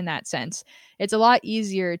fight in that sense. It's a lot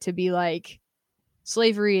easier to be like,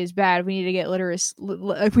 slavery is bad, we need to get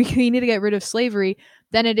we need to get rid of slavery,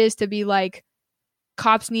 than it is to be like,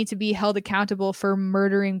 cops need to be held accountable for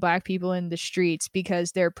murdering black people in the streets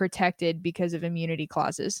because they're protected because of immunity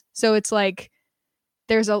clauses. So it's like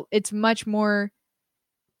it's much more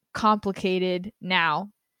complicated now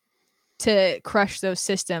to crush those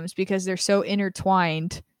systems because they're so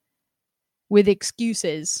intertwined with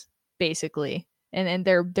excuses, basically. And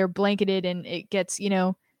they're blanketed, and it gets,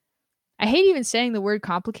 I hate even saying the word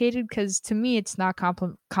complicated because to me it's not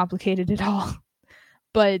complicated at all.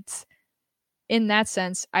 But in that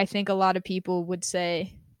sense, I think a lot of people would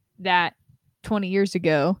say that 20 years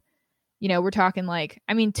ago, we're talking like,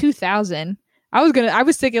 2000. I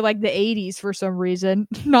was thinking like the 80s for some reason,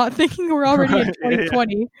 not thinking we're already in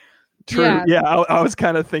 2020. Yeah. True. Yeah, I was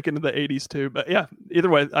kind of thinking of the 80s too. But yeah, either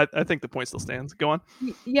way, I think the point still stands. Go on.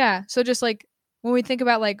 Yeah. So just like when we think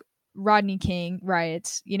about like Rodney King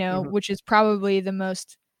riots, which is probably the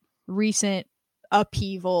most recent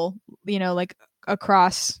upheaval, like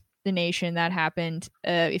across the nation that happened,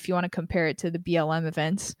 if you want to compare it to the BLM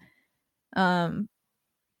events.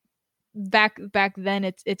 Back then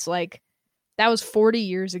it's like that was 40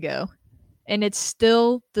 years ago, and it's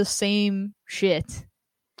still the same shit.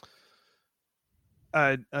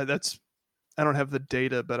 I don't have the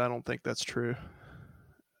data, but I don't think that's true.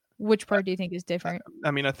 Which part do you think is different?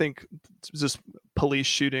 I think just police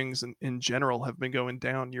shootings in general have been going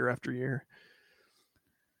down year after year.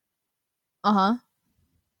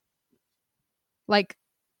 Like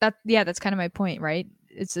that. Yeah, that's kind of my point, right?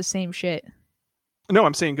 It's the same shit. No,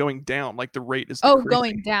 I'm saying going down. Like the rate is decreasing.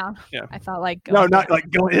 Going down. Yeah. I thought like no, not down. Like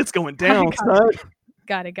going. It's going down.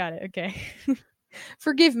 Got it. Okay.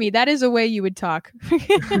 Forgive me. That is a way you would talk.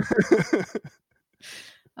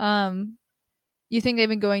 You think they've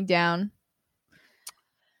been going down?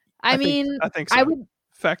 I think so. I would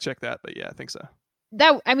fact check that, but yeah, I think so.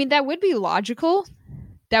 That would be logical.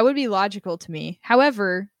 That would be logical to me.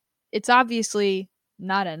 However, it's obviously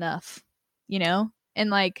not enough, And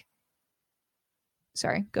like,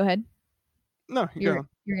 sorry, go ahead. No, you're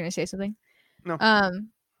going to say something? No.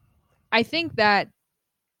 I think that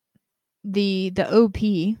the OP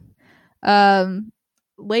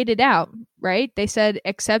laid it out, right? They said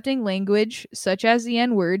accepting language such as the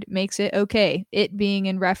N-word makes it okay, it being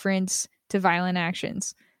in reference to violent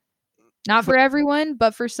actions. Not for everyone,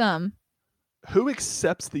 but for some. Who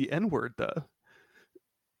accepts the N-word though?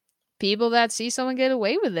 People that see someone get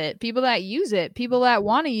away with it, people that use it, people that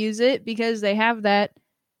want to use it because they have that,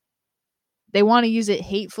 they want to use it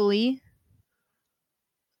hatefully,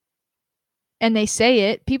 and they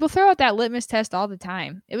say it. People throw out that litmus test all the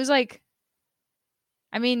time. It was like,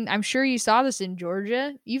 I'm sure you saw this in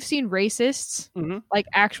Georgia. You've seen racists, like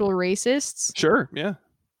actual racists. Sure, yeah.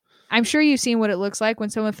 I'm sure you've seen what it looks like when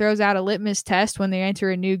someone throws out a litmus test when they enter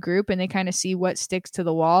a new group and they kind of see what sticks to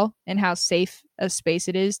the wall and how safe a space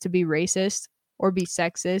it is to be racist or be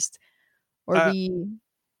sexist or be.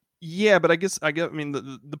 Yeah, but I guess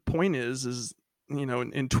the point is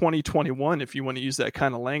in 2021, if you want to use that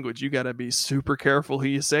kind of language, you got to be super careful who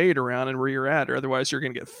you say it around and where you're at, or otherwise you're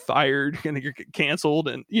going to get fired, you're going to get canceled,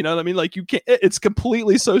 and you know what I mean? Like you can't. It's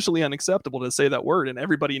completely socially unacceptable to say that word, and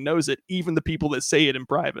everybody knows it, even the people that say it in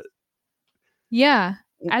private. Yeah.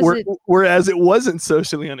 Whereas it wasn't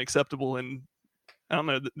socially unacceptable in, I don't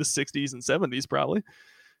know, the 60s and 70s probably.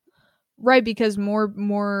 Right, because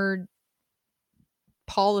more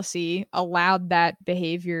policy allowed that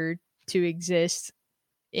behavior to exist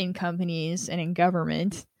in companies and in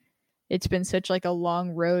government. it's been such like a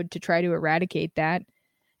long road to try to eradicate that.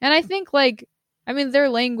 And I think like, I mean, their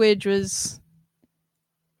language was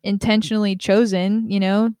intentionally chosen, you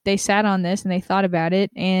know, they sat on this and they thought about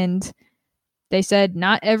it and they said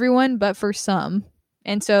not everyone, but for some.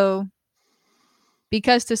 And so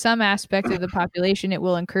because to some aspect of the population, it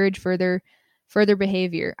will encourage further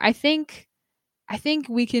behavior. I think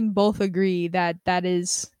we can both agree that it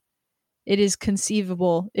is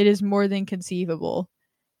conceivable. It is more than conceivable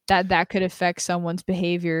that could affect someone's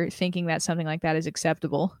behavior, thinking that something like that is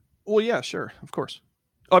acceptable. Well, yeah, sure, of course.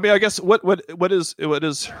 I mean, I guess what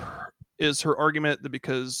is her argument that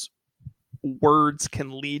because words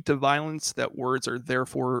can lead to violence, that words are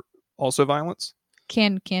therefore also violence?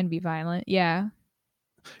 Can be violent, yeah.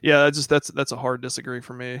 Yeah, that's a hard disagree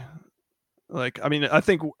for me. Like, I mean, I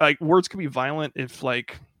think like words can be violent if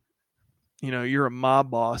like, you know, you're a mob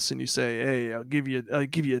boss and you say, "Hey, I'll give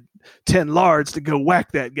you 10 lards to go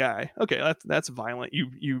whack that guy." Okay, that's violent.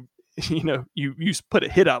 You know, you put a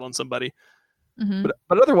hit out on somebody. Mm-hmm.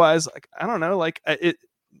 But otherwise, like, I don't know, like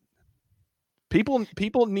people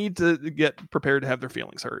need to get prepared to have their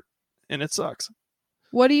feelings hurt, and it sucks.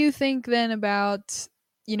 What do you think then about,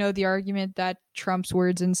 you know, the argument that Trump's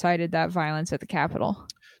words incited that violence at the Capitol?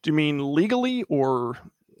 Do you mean legally or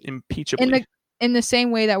impeachably? In the same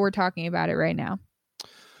way that we're talking about it right now.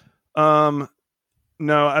 No,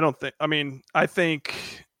 I don't think. I mean, I think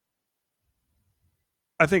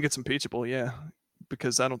it's impeachable, yeah,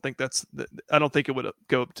 because I don't think I don't think it would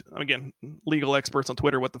go up to, again, legal experts on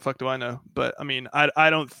Twitter, what the fuck do I know? But I mean, I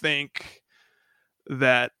don't think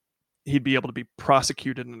that he'd be able to be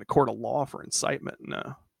prosecuted in a court of law for incitement,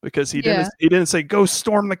 no, because he didn't say go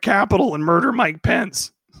storm the Capitol and murder Mike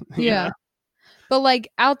Pence. Yeah. Know? But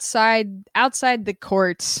like outside the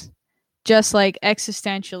courts, just like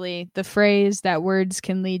existentially, the phrase that words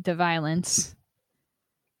can lead to violence.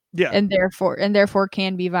 Yeah. And therefore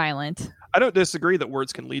can be violent. I don't disagree that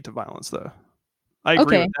words can lead to violence, though. I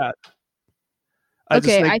agree with that. I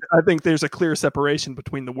think there's a clear separation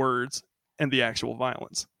between the words and the actual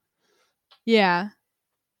violence. Yeah.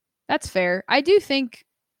 That's fair. I do think,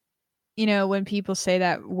 you know, when people say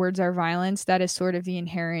that words are violence, that is sort of the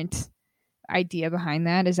inherent idea behind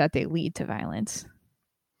that, is that they lead to violence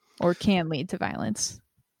or can lead to violence.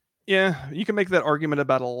 Yeah, you can make that argument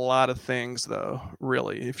about a lot of things, though,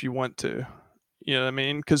 really, if you want to. You know what I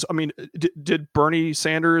mean? Because, I mean, did Bernie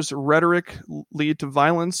Sanders' rhetoric lead to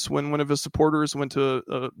violence when one of his supporters went to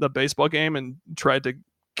a baseball game and tried to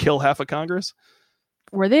kill half of Congress?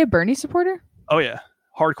 Were they a Bernie supporter? Oh, yeah.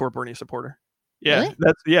 Hardcore Bernie supporter. Yeah,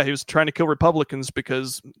 really? He was trying to kill Republicans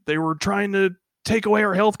because they were trying to take away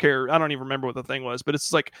our health care. I don't even remember what the thing was, but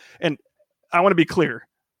it's like, and I want to be clear,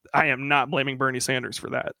 I am not blaming Bernie Sanders for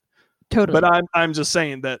that. Totally. But I'm just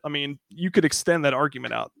saying that, I mean, you could extend that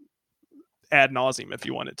argument out ad nauseum if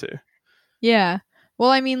you wanted to. Yeah. Well,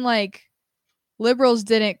 I mean, like, liberals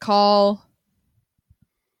didn't call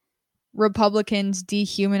Republicans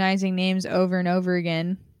dehumanizing names over and over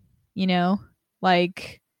again, you know?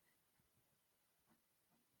 Like,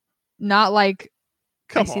 not like,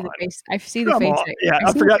 Come I see on. the face. I see the face. Yeah,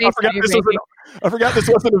 I forgot this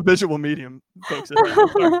wasn't a visual medium, folks.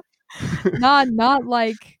 Not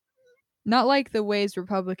like the ways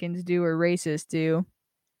Republicans do or racists do.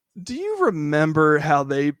 Do you remember how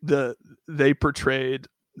they portrayed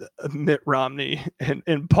Mitt Romney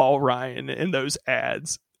and Paul Ryan in those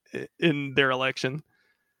ads in their election?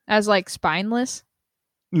 As like spineless?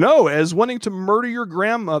 No, as wanting to murder your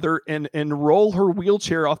grandmother and roll her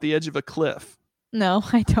wheelchair off the edge of a cliff. No,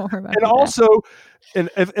 I don't remember. And also, and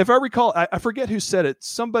if I recall, I forget who said it.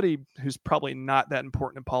 Somebody who's probably not that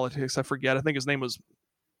important in politics. I forget. I think his name was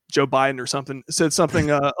Joe Biden or something. Said something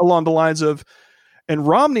along the lines of, and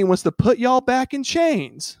Romney wants to put y'all back in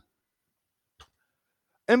chains,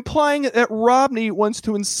 implying that Romney wants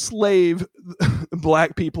to enslave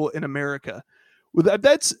black people in America.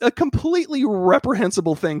 That's a completely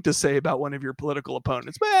reprehensible thing to say about one of your political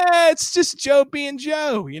opponents. But it's just Joe being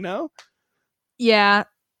Joe, you know? Yeah.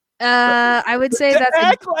 I would say that's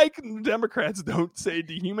act like Democrats don't say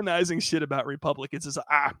dehumanizing shit about Republicans. Is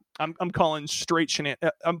I'm calling straight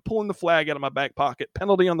shenanigans. I'm pulling the flag out of my back pocket.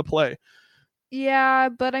 Penalty on the play. Yeah,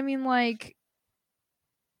 but I mean, like,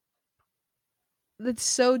 that's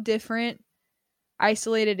so different.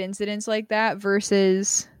 Isolated incidents like that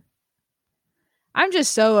versus, I'm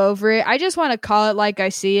just so over it. I just want to call it like I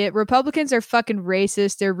see it. Republicans are fucking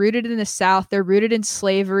racist. They're rooted in the South. They're rooted in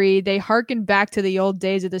slavery. They harken back to the old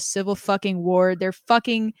days of the Civil fucking War. They're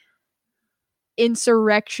fucking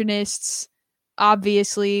insurrectionists.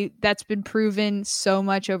 Obviously, that's been proven so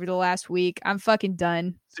much over the last week. I'm fucking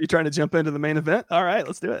done. So you're trying to jump into the main event? All right,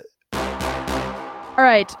 let's do it. All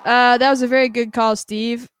right. That was a very good call,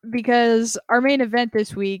 Steve, because our main event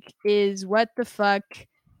this week is what the fuck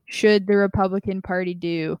should the Republican Party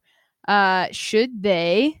do? Should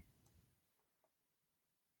they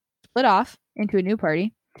split off into a new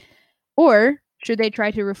party, or should they try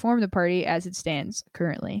to reform the party as it stands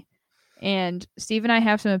currently? And Steve and I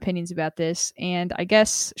have some opinions about this, and I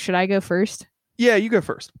guess, should I go first? Yeah, you go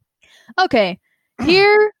first. Okay,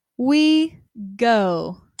 here we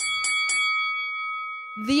go.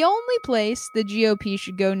 The only place the GOP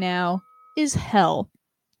should go now is hell.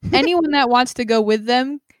 Anyone that wants to go with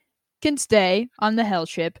them can stay on the hell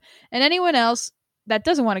ship, and anyone else that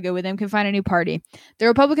doesn't want to go with them can find a new party. The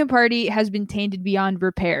Republican Party has been tainted beyond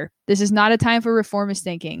repair. This is not a time for reformist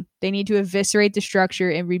thinking. They need to eviscerate the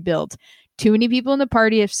structure and rebuild. Too many people in the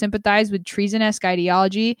party have sympathized with treason-esque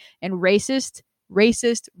ideology and racist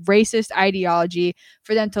ideology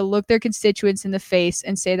for them to look their constituents in the face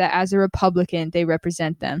and say that as a Republican, they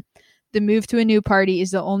represent them. The move to a new party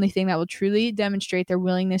is the only thing that will truly demonstrate their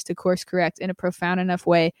willingness to course correct in a profound enough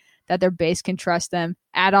way that their base can trust them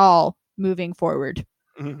at all moving forward.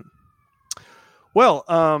 Mm-hmm. Well,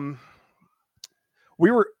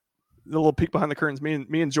 we were a little peek behind the curtains.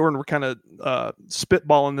 Me and Jordan were kind of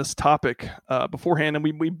spitballing this topic beforehand, and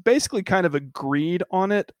we basically kind of agreed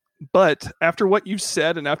on it. But after what you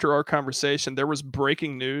said and after our conversation, there was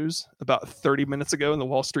breaking news about 30 minutes ago in the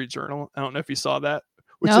Wall Street Journal. I don't know if you saw that,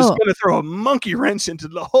 which is going to throw a monkey wrench into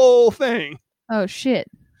the whole thing. Oh, shit.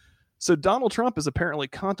 So Donald Trump is apparently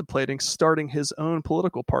contemplating starting his own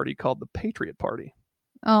political party called the Patriot Party.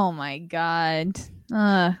 Oh, my God.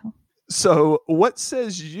 So what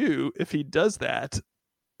says you if he does that,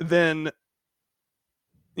 then,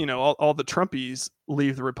 you know, all the Trumpies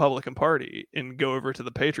leave the Republican Party and go over to the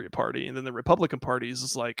Patriot Party. And then the Republican Party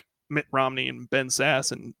is like Mitt Romney and Ben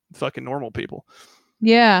Sass and fucking normal people.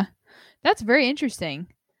 Yeah, that's very interesting.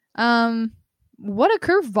 What a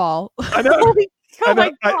curveball. I know. Oh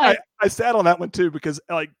my God. I sat on that one too, because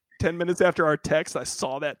like 10 minutes after our text, I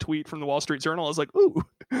saw that tweet from the Wall Street Journal. I was like, ooh,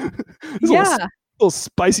 yeah. Little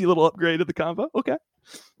spicy little upgrade of the convo. Okay.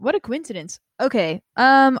 What a coincidence. Okay.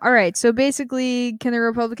 All right. So basically, can the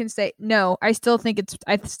Republicans say no? I still think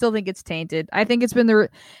it's tainted. I think it's been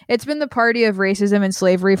the party of racism and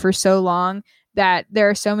slavery for so long that there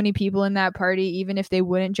are so many people in that party, even if they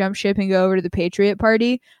wouldn't jump ship and go over to the Patriot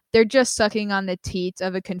Party, they're just sucking on the teats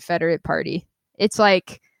of a Confederate party. It's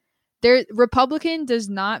like Republican does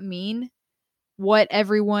not mean what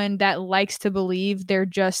everyone that likes to believe they're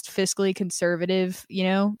just fiscally conservative, you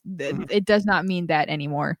know, it does not mean that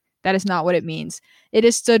anymore. That is not what it means. It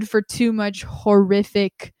has stood for too much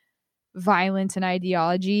horrific violence and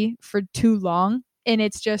ideology for too long. And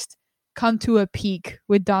it's just come to a peak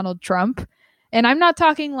with Donald Trump. And I'm not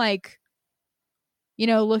talking like, you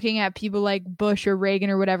know, looking at people like Bush or Reagan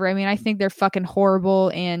or whatever. I mean, I think they're fucking horrible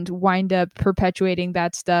and wind up perpetuating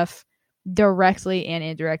that stuff directly and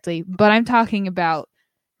indirectly. But I'm talking about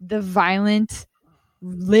the violent,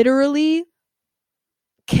 literally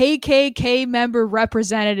KKK member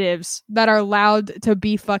representatives that are allowed to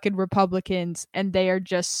be fucking Republicans, and they are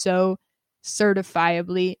just so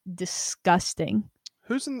certifiably disgusting.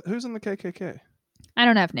 Who's in the KKK? I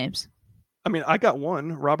don't have names. I mean, I got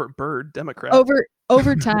one, Robert Byrd, Democrat.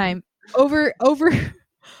 Over time.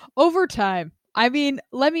 over time. I mean,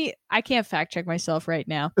 I can't fact check myself right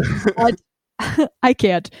now. I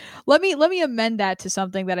can't. Let me amend that to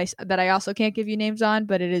something that I also can't give you names on,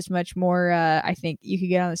 but it is much more I think you could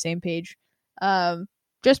get on the same page.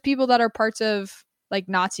 Just people that are parts of like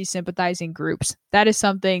Nazi sympathizing groups. That is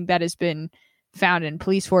something that has been found in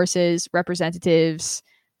police forces, representatives,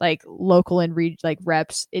 like local and like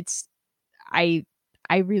reps. I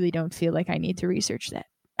really don't feel like I need to research that.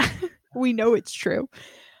 We know it's true.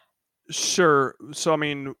 Sure. So I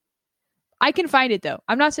mean, I can find it though.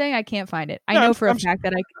 I'm not saying I can't find it. I know for a fact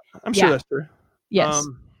that I'm sure that's true. Yes.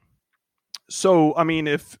 So I mean,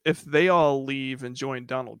 if they all leave and join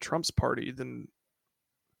Donald Trump's party, then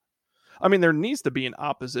I mean, there needs to be an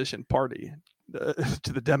opposition party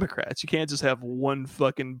to the Democrats. You can't just have one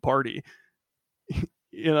fucking party.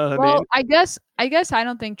 You know what I mean? I guess I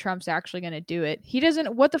don't think Trump's actually going to do it. He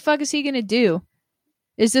doesn't. What the fuck is he going to do?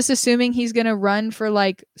 Is this assuming he's going to run for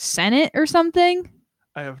like Senate or something?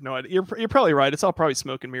 I have no idea. You're probably right. It's all probably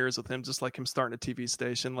smoke and mirrors with him, just like him starting a TV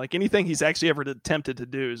station. Like anything he's actually ever attempted to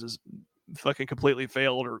do is fucking completely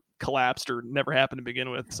failed or collapsed or never happened to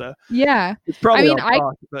begin with. So yeah, it's probably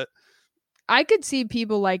but I could see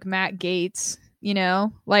people like Matt Gaetz, you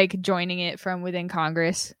know, like joining it from within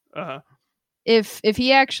Congress. If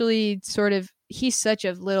he actually he's such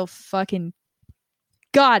a little fucking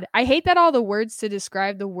God, I hate that all the words to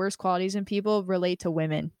describe the worst qualities in people relate to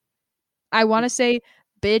women. I want to say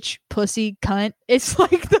bitch, pussy, cunt. It's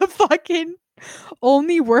like the fucking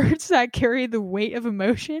only words that carry the weight of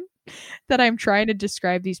emotion that I'm trying to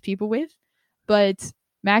describe these people with. But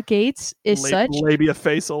Matt Gaetz is such labia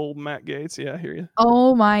face old Matt Gaetz. Yeah, I hear you.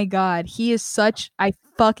 Oh my God. He is such I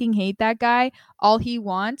fucking hate that guy. All he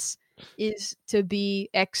wants is to be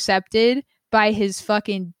accepted by his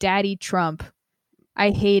fucking daddy Trump.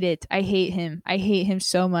 I hate it. I hate him. I hate him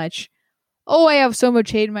so much. Oh, I have so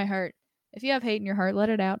much hate in my heart. If you have hate in your heart, let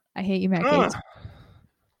it out. I hate you, Matt Gaetz.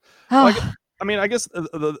 Well, I guess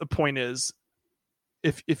the point is,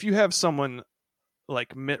 if you have someone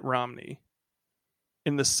like Mitt Romney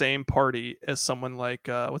in the same party as someone like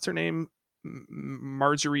what's her name,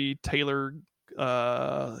 Marjorie Taylor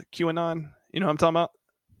QAnon, you know what I'm talking about?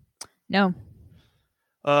 No.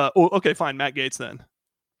 Okay, fine, Matt Gaetz then.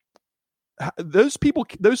 Those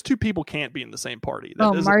two people can't be in the same party.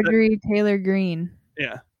 Marjorie Taylor Greene.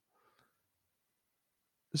 Yeah.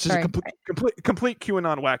 It's just a complete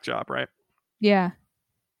QAnon whack job, right? Yeah.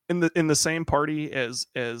 In the same party as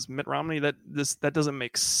Mitt Romney, that doesn't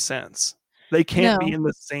make sense. They can't be in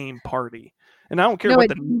the same party. And I don't care what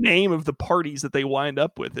the name of the parties that they wind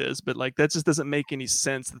up with is, but like that just doesn't make any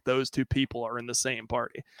sense that those two people are in the same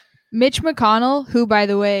party. Mitch McConnell, who by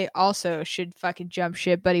the way also should fucking jump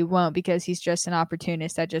ship, but he won't because he's just an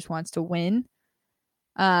opportunist that just wants to win.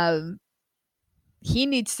 He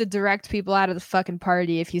needs to direct people out of the fucking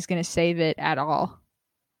party if he's going to save it at all.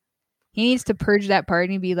 He needs to purge that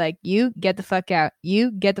party and be like, you get the fuck out.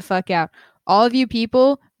 You get the fuck out. All of you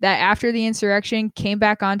people that after the insurrection came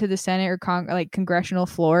back onto the Senate or congressional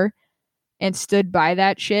floor and stood by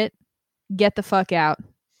that shit, get the fuck out.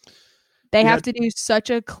 They have to do such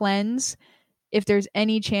a cleanse if there's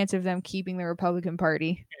any chance of them keeping the Republican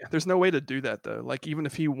Party. Yeah, there's no way to do that, though. Like, even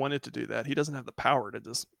if he wanted to do that, he doesn't have the power to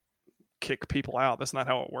just kick people out. That's not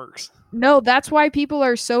how it works. No, that's why people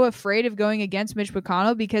are so afraid of going against Mitch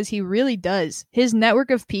McConnell, because he really does. His network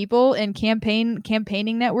of people and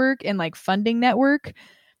campaigning network and like funding network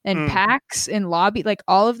and PACs and lobby, like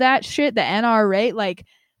all of that shit, the NRA, like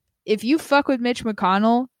if you fuck with Mitch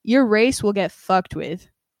McConnell, your race will get fucked with.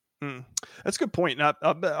 That's a good point.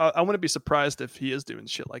 I wouldn't be surprised if he is doing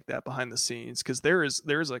shit like that behind the scenes, because there is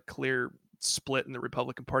a clear split in the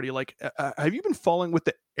Republican Party. Like, have you been following what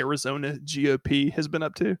the Arizona GOP has been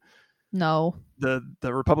up to? No. The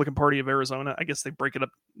Republican Party of Arizona, I guess they break it up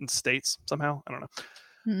in states somehow. I don't know.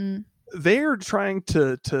 Mm-mm. They're trying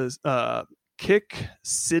to kick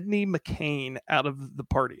Sidney McCain out of the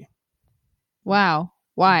party. Wow.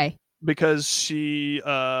 Why? Because she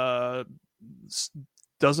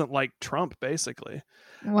doesn't like Trump, basically.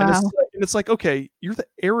 Wow. And it's like, okay, you're the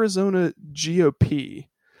Arizona GOP.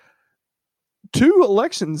 2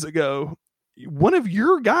 elections ago, one of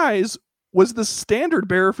your guys was the standard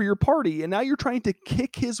bearer for your party, and now you're trying to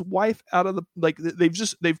kick his wife out of the, like,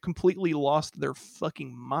 they've completely lost their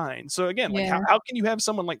fucking mind. So again, like, how can you have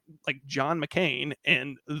someone like John McCain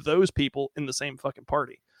and those people in the same fucking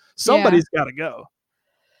party? Somebody's got to go.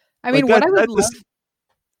 I mean, what I would love...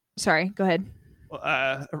 Sorry, go ahead.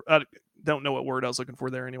 I don't know what word I was looking for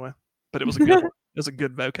there anyway, but it was a good it was a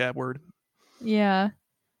good vocab word. Yeah.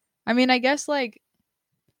 I mean, I guess like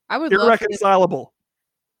I would irreconcilable.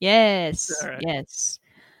 Yes. Right. Yes.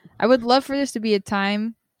 I would love for this to be a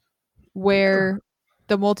time where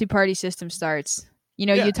the multi-party system starts. You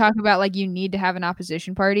know, you talk about like you need to have an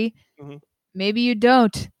opposition party. Mm-hmm. Maybe you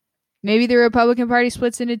don't. Maybe the Republican Party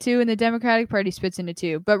splits into 2 and the Democratic Party splits into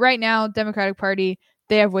 2. But right now, Democratic Party,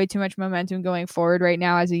 they have way too much momentum going forward right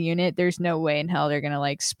now as a unit. There's no way in hell they're going to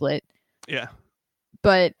like split. Yeah.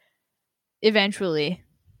 But eventually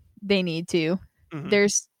they need to. Mm-hmm.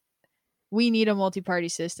 We need a multi-party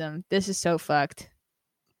system. This is so fucked.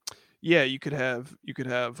 Yeah, you have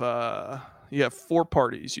 4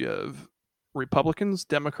 parties. You have Republicans,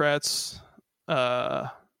 Democrats, I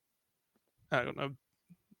don't know,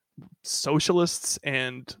 socialists,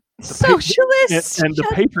 and the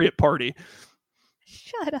Patriot Party.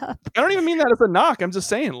 Shut up. I don't even mean that as a knock. I'm just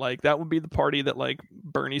saying, like, that would be the party that, like,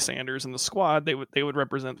 Bernie Sanders and the squad, they would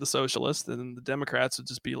represent the socialists, and then the Democrats would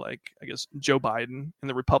just be like, I guess, Joe Biden, and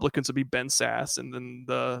the Republicans would be Ben Sass, and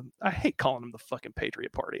then I hate calling them the fucking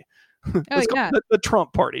Patriot Party. Oh, yeah. The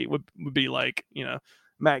Trump Party would be like, you know,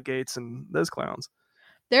 Matt Gaetz and those clowns.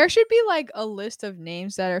 There should be like a list of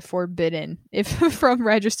names that are forbidden from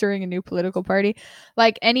registering a new political party.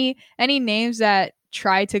 Like any names that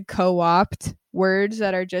try to co-opt words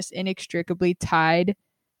that are just inextricably tied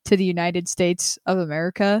to the United States of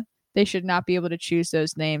America, they should not be able to choose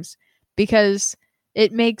those names, because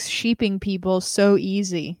It makes sheeping people so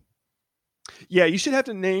easy. Yeah, you should have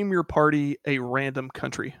to name your party a random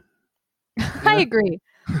country. I agree.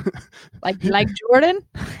 Like Jordan?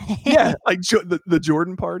 Yeah, like the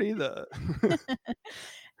Jordan party.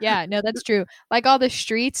 Yeah, no, that's true. Like all the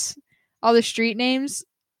street names,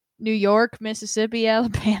 New York, Mississippi,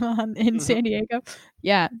 Alabama, and San Diego.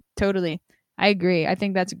 Yeah, totally. I agree. I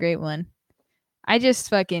think that's a great one. I just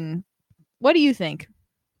fucking. What do you think?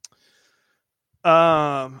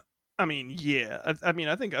 I mean, yeah. I mean,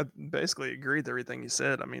 I think I basically agree with everything you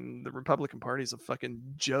said. I mean, the Republican Party is a fucking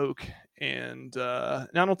joke, and I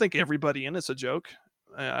don't think everybody in it's a joke.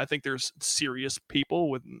 I think there's serious people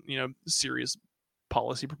with serious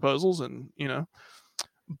policy proposals, and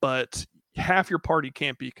but half your party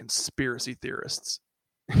can't be conspiracy theorists.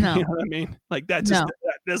 No. You know what I mean? Like that that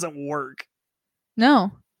doesn't work.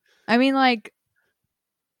 No. I mean, like,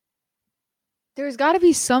 there's got to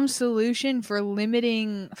be some solution for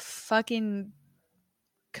limiting fucking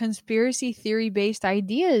conspiracy theory based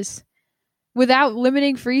ideas without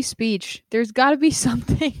limiting free speech. There's got to be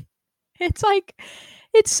something. It's like,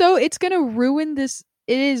 it's going to ruin this.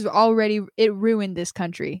 It ruined this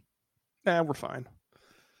country. Nah, we're fine.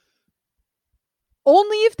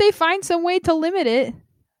 Only if they find some way to limit it.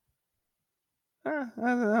 I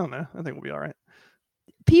don't know. I think we'll be all right.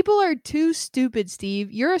 People are too stupid,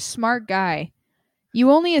 Steve. You're a smart guy.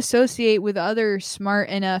 You only associate with other smart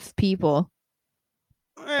enough people.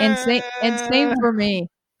 And same for me.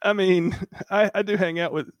 I mean, I do hang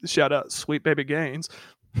out with, shout out, Sweet Baby Gaines.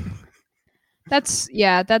 That's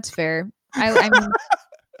fair. I mean,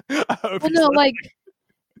 well, no, like,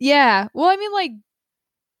 yeah. Well, I mean, like,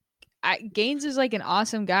 Gaines is like an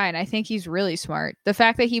awesome guy, and I think he's really smart. The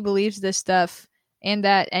fact that he believes this stuff and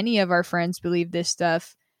that any of our friends believe this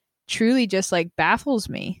stuff truly just like baffles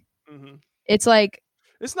me. Mm-hmm. It's like,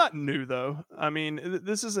 it's not new though. I mean,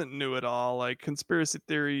 this isn't new at all. Like conspiracy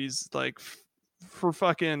theories, like for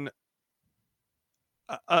fucking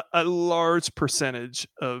a large percentage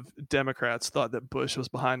of Democrats thought that Bush was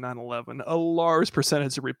behind 9/11. A large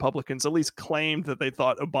percentage of Republicans at least claimed that they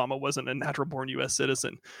thought Obama wasn't a natural born U.S.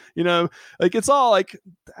 citizen. You know, like it's all like,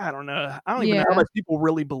 I don't know. I don't even know how much people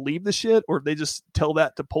really believe the shit, or they just tell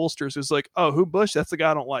that to pollsters who's like, oh, who Bush? That's the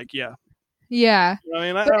guy I don't like. Yeah. Yeah. You know, I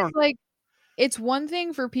mean, I don't, it's like, it's one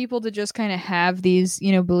thing for people to just kind of have these,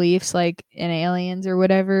 beliefs like in aliens or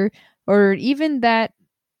whatever, or even that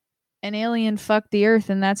an alien fucked the earth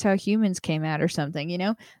and that's how humans came out or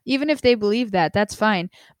something, even if they believe that, that's fine.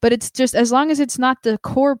 But it's just, as long as it's not the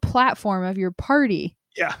core platform of your party.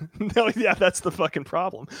 Yeah, no, yeah, that's the fucking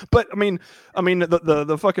problem. But I mean,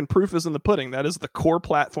 the fucking proof is in the pudding. That is the core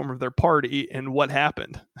platform of their party. And what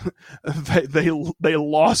happened? they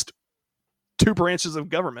lost 2 branches of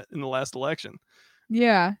government in the last election.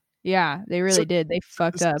 Yeah, they really did. They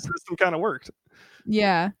fucked up. The system kind of worked.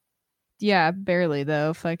 Yeah, barely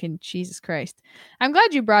though. Fucking Jesus Christ. I'm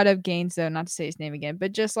glad you brought up Gaines though, not to say his name again,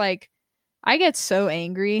 but just like, I get so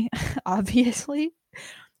angry, obviously,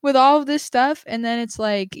 with all of this stuff, and then it's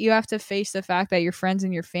like you have to face the fact that your friends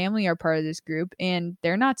and your family are part of this group, and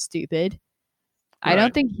they're not stupid. Right. I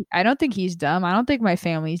don't think he's dumb. I don't think my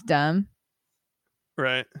family's dumb.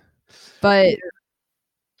 Right. But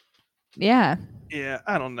yeah. Yeah,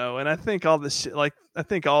 I don't know. And I think all this shit, like, I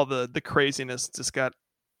think all the craziness just got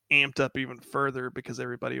amped up even further because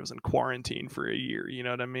everybody was in quarantine for a year. You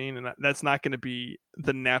know what I mean? And that's not going to be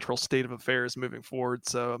the natural state of affairs moving forward.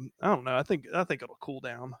 So I don't know. I think it'll cool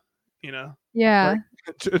down. Yeah. Like,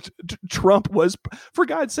 Trump was, for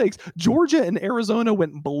God's sakes, Georgia and Arizona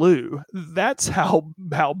went blue. That's how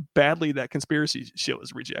badly that conspiracy shit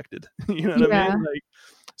was rejected. You know what I mean? Like,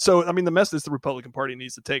 so, I mean, the message the Republican Party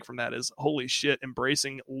needs to take from that is, holy shit,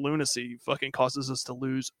 embracing lunacy fucking causes us to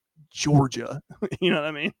lose Georgia. You know what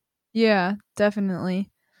I mean? Yeah, definitely.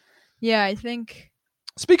 Yeah, I think.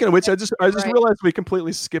 Speaking of which, I just realized we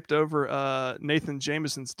completely skipped over Nathan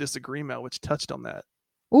Jameson's disagreement, which touched on that.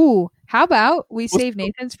 Ooh, how about we save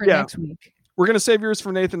Nathan's for next week? We're going to save yours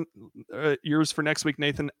for Nathan. Yours for next week,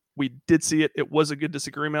 Nathan. We did see it. It was a good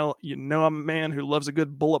disagreement. I'm a man who loves a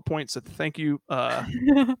good bullet point, so thank you.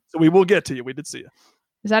 So we will get to you. We did see you.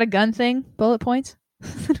 Is that a gun thing? Bullet points?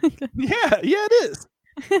 Yeah, it is.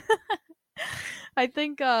 I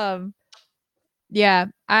think, thank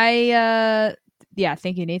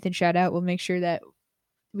you, Nathan. Shout out. We'll make sure that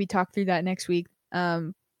we talk through that next week.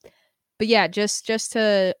 But yeah, just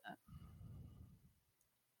to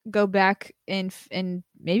go back and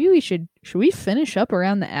maybe should we finish up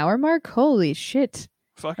around the hour mark? Holy shit.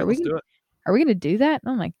 Fuck it, let's do it. Are we going to do that?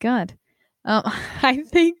 Oh my God. I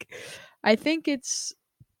think it's,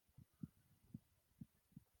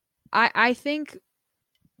 I think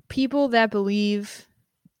people that believe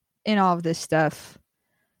in all of this stuff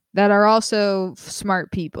that are also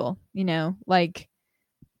smart people, you know, like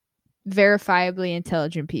verifiably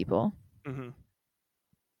intelligent people. Mm-hmm.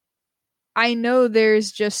 I know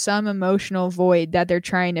there's just some emotional void that they're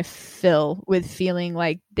trying to fill with feeling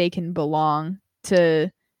like they can belong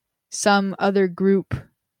to some other group.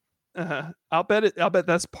 I'll bet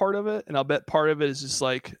that's part of it, and I'll bet part of it is just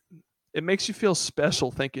like it makes you feel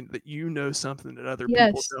special thinking that you know something that other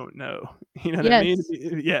people don't know. You know what I mean?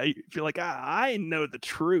 Yeah, you feel like I know the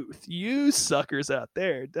truth. You suckers out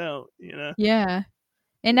there don't. You know? Yeah.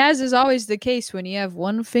 And as is always the case, when you have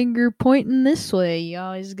one finger pointing this way, you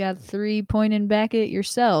always got three pointing back at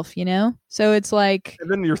yourself, you know? So it's like...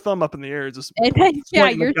 And then your thumb up in the air is just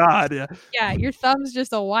God. Yeah, your thumb's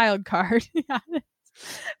just a wild card.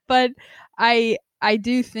 But I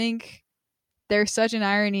do think there's such an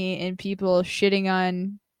irony in people shitting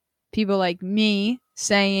on people like me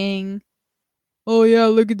saying, oh yeah,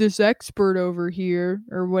 look at this expert over here,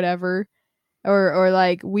 or whatever. Or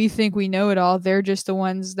like, we think we know it all. They're just the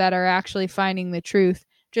ones that are actually finding the truth.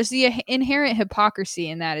 Just the inherent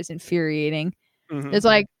hypocrisy in that is infuriating. Mm-hmm. It's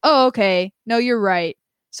like, oh, okay, no, you're right.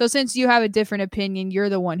 So since you have a different opinion, you're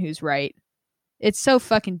the one who's right. It's so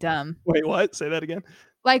fucking dumb. Wait, what? Say that again.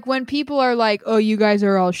 Like when people are like, oh, you guys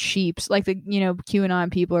are all sheeps, like the, you know,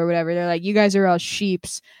 QAnon people or whatever. They're like, you guys are all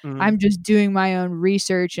sheeps. Mm-hmm. I'm just doing my own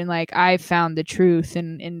research and like I found the truth.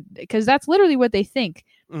 And because that's literally what they think.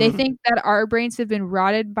 They think that our brains have been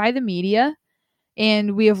rotted by the media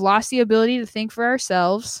and we have lost the ability to think for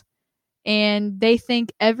ourselves. And they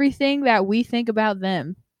think everything that we think about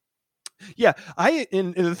them. Yeah.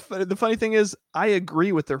 The funny thing is, I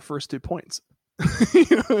agree with their first 2 points. You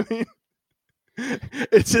know what I mean?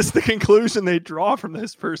 It's just the conclusion they draw from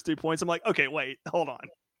those first 2 points. I'm like, okay, wait, hold on.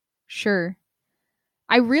 Sure.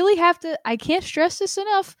 I can't stress this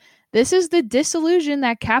enough. This is the disillusion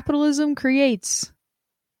that capitalism creates.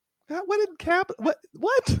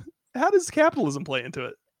 What? How does capitalism play into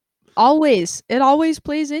it? Always. It always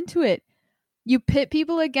plays into it. You pit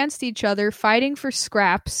people against each other, fighting for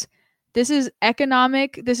scraps. This is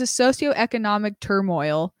socioeconomic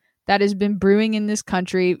turmoil that has been brewing in this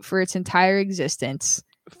country for its entire existence.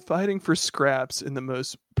 Fighting for scraps in the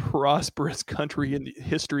most prosperous country in the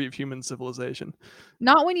history of human civilization.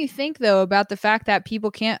 Not when you think, though, about the fact that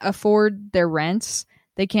people can't afford their rents.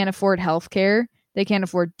 They can't afford healthcare. They can't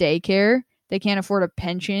afford daycare. They can't afford a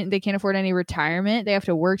pension. They can't afford any retirement. They have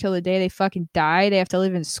to work till the day they fucking die. They have to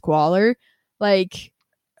live in squalor. Like,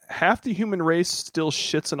 half the human race still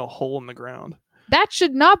shits in a hole in the ground. That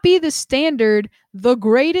should not be the standard the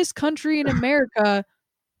greatest country in America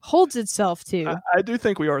holds itself to. I do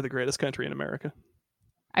think we are the greatest country in America.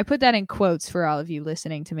 I put that in quotes for all of you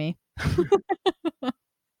listening to me.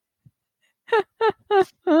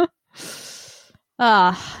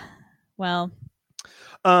 Well.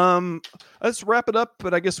 Let's wrap it up,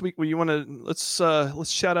 but I guess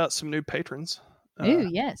let's shout out some new patrons. Ooh,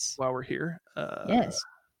 yes. While we're here. Yes.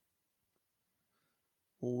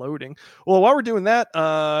 Loading. Well, while we're doing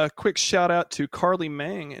that, quick shout out to Carly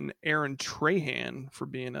Mang and Aaron Trahan for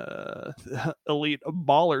being a elite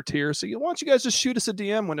baller tier. So why don't you guys just shoot us a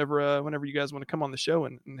DM whenever you guys want to come on the show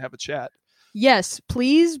and have a chat. Yes,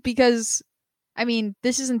 please, because I mean,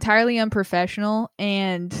 this is entirely unprofessional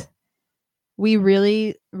and we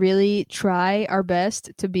really, really try our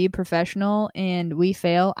best to be professional and we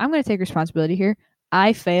fail. I'm going to take responsibility here.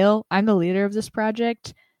 I fail. I'm the leader of this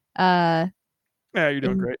project. Yeah, you're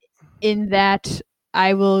doing great. In that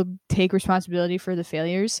I will take responsibility for the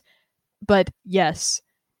failures. But yes,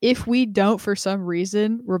 if we don't for some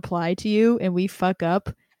reason reply to you and we fuck up,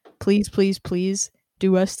 please, please, please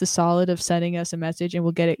do us the solid of sending us a message and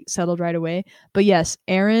we'll get it settled right away. But yes,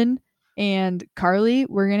 Aaron and Carly,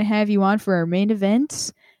 we're going to have you on for our main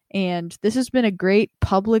events. And this has been a great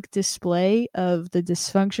public display of the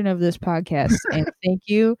dysfunction of this podcast. And thank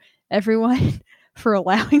you, everyone, for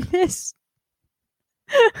allowing this.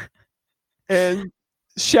 And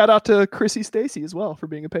shout out to Chrissy Stacy as well for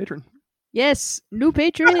being a patron. Yes, new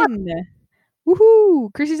patron.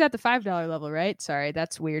 Woohoo! Chrissy's at the $5 level, right? Sorry,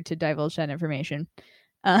 that's weird to divulge that information.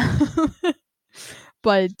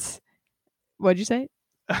 But what'd you say?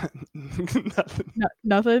 Nothing.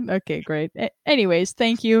 Nothing? Okay, great. Anyways,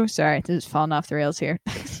 thank you. Sorry, this is falling off the rails here.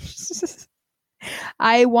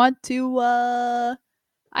 I want to we're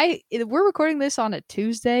recording this on a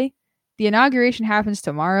Tuesday. The inauguration happens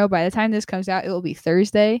tomorrow. By the time this comes out, it will be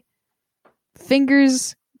Thursday.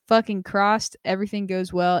 Fingers fucking crossed. Everything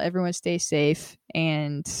goes well. Everyone stays safe.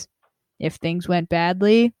 And if things went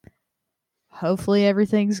badly, hopefully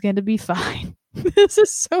everything's going to be fine. This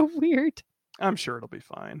is so weird. I'm sure it'll be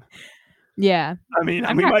fine. Yeah. I mean,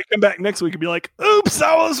 we might come back next week and be like, "Oops,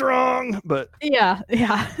 I was wrong," but yeah.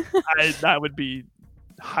 I would be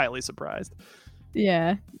highly surprised.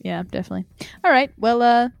 Yeah, definitely. All right.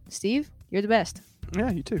 Well, Steve, you're the best.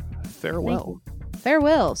 Yeah, you too. Farewell.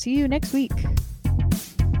 Farewell. See you next week.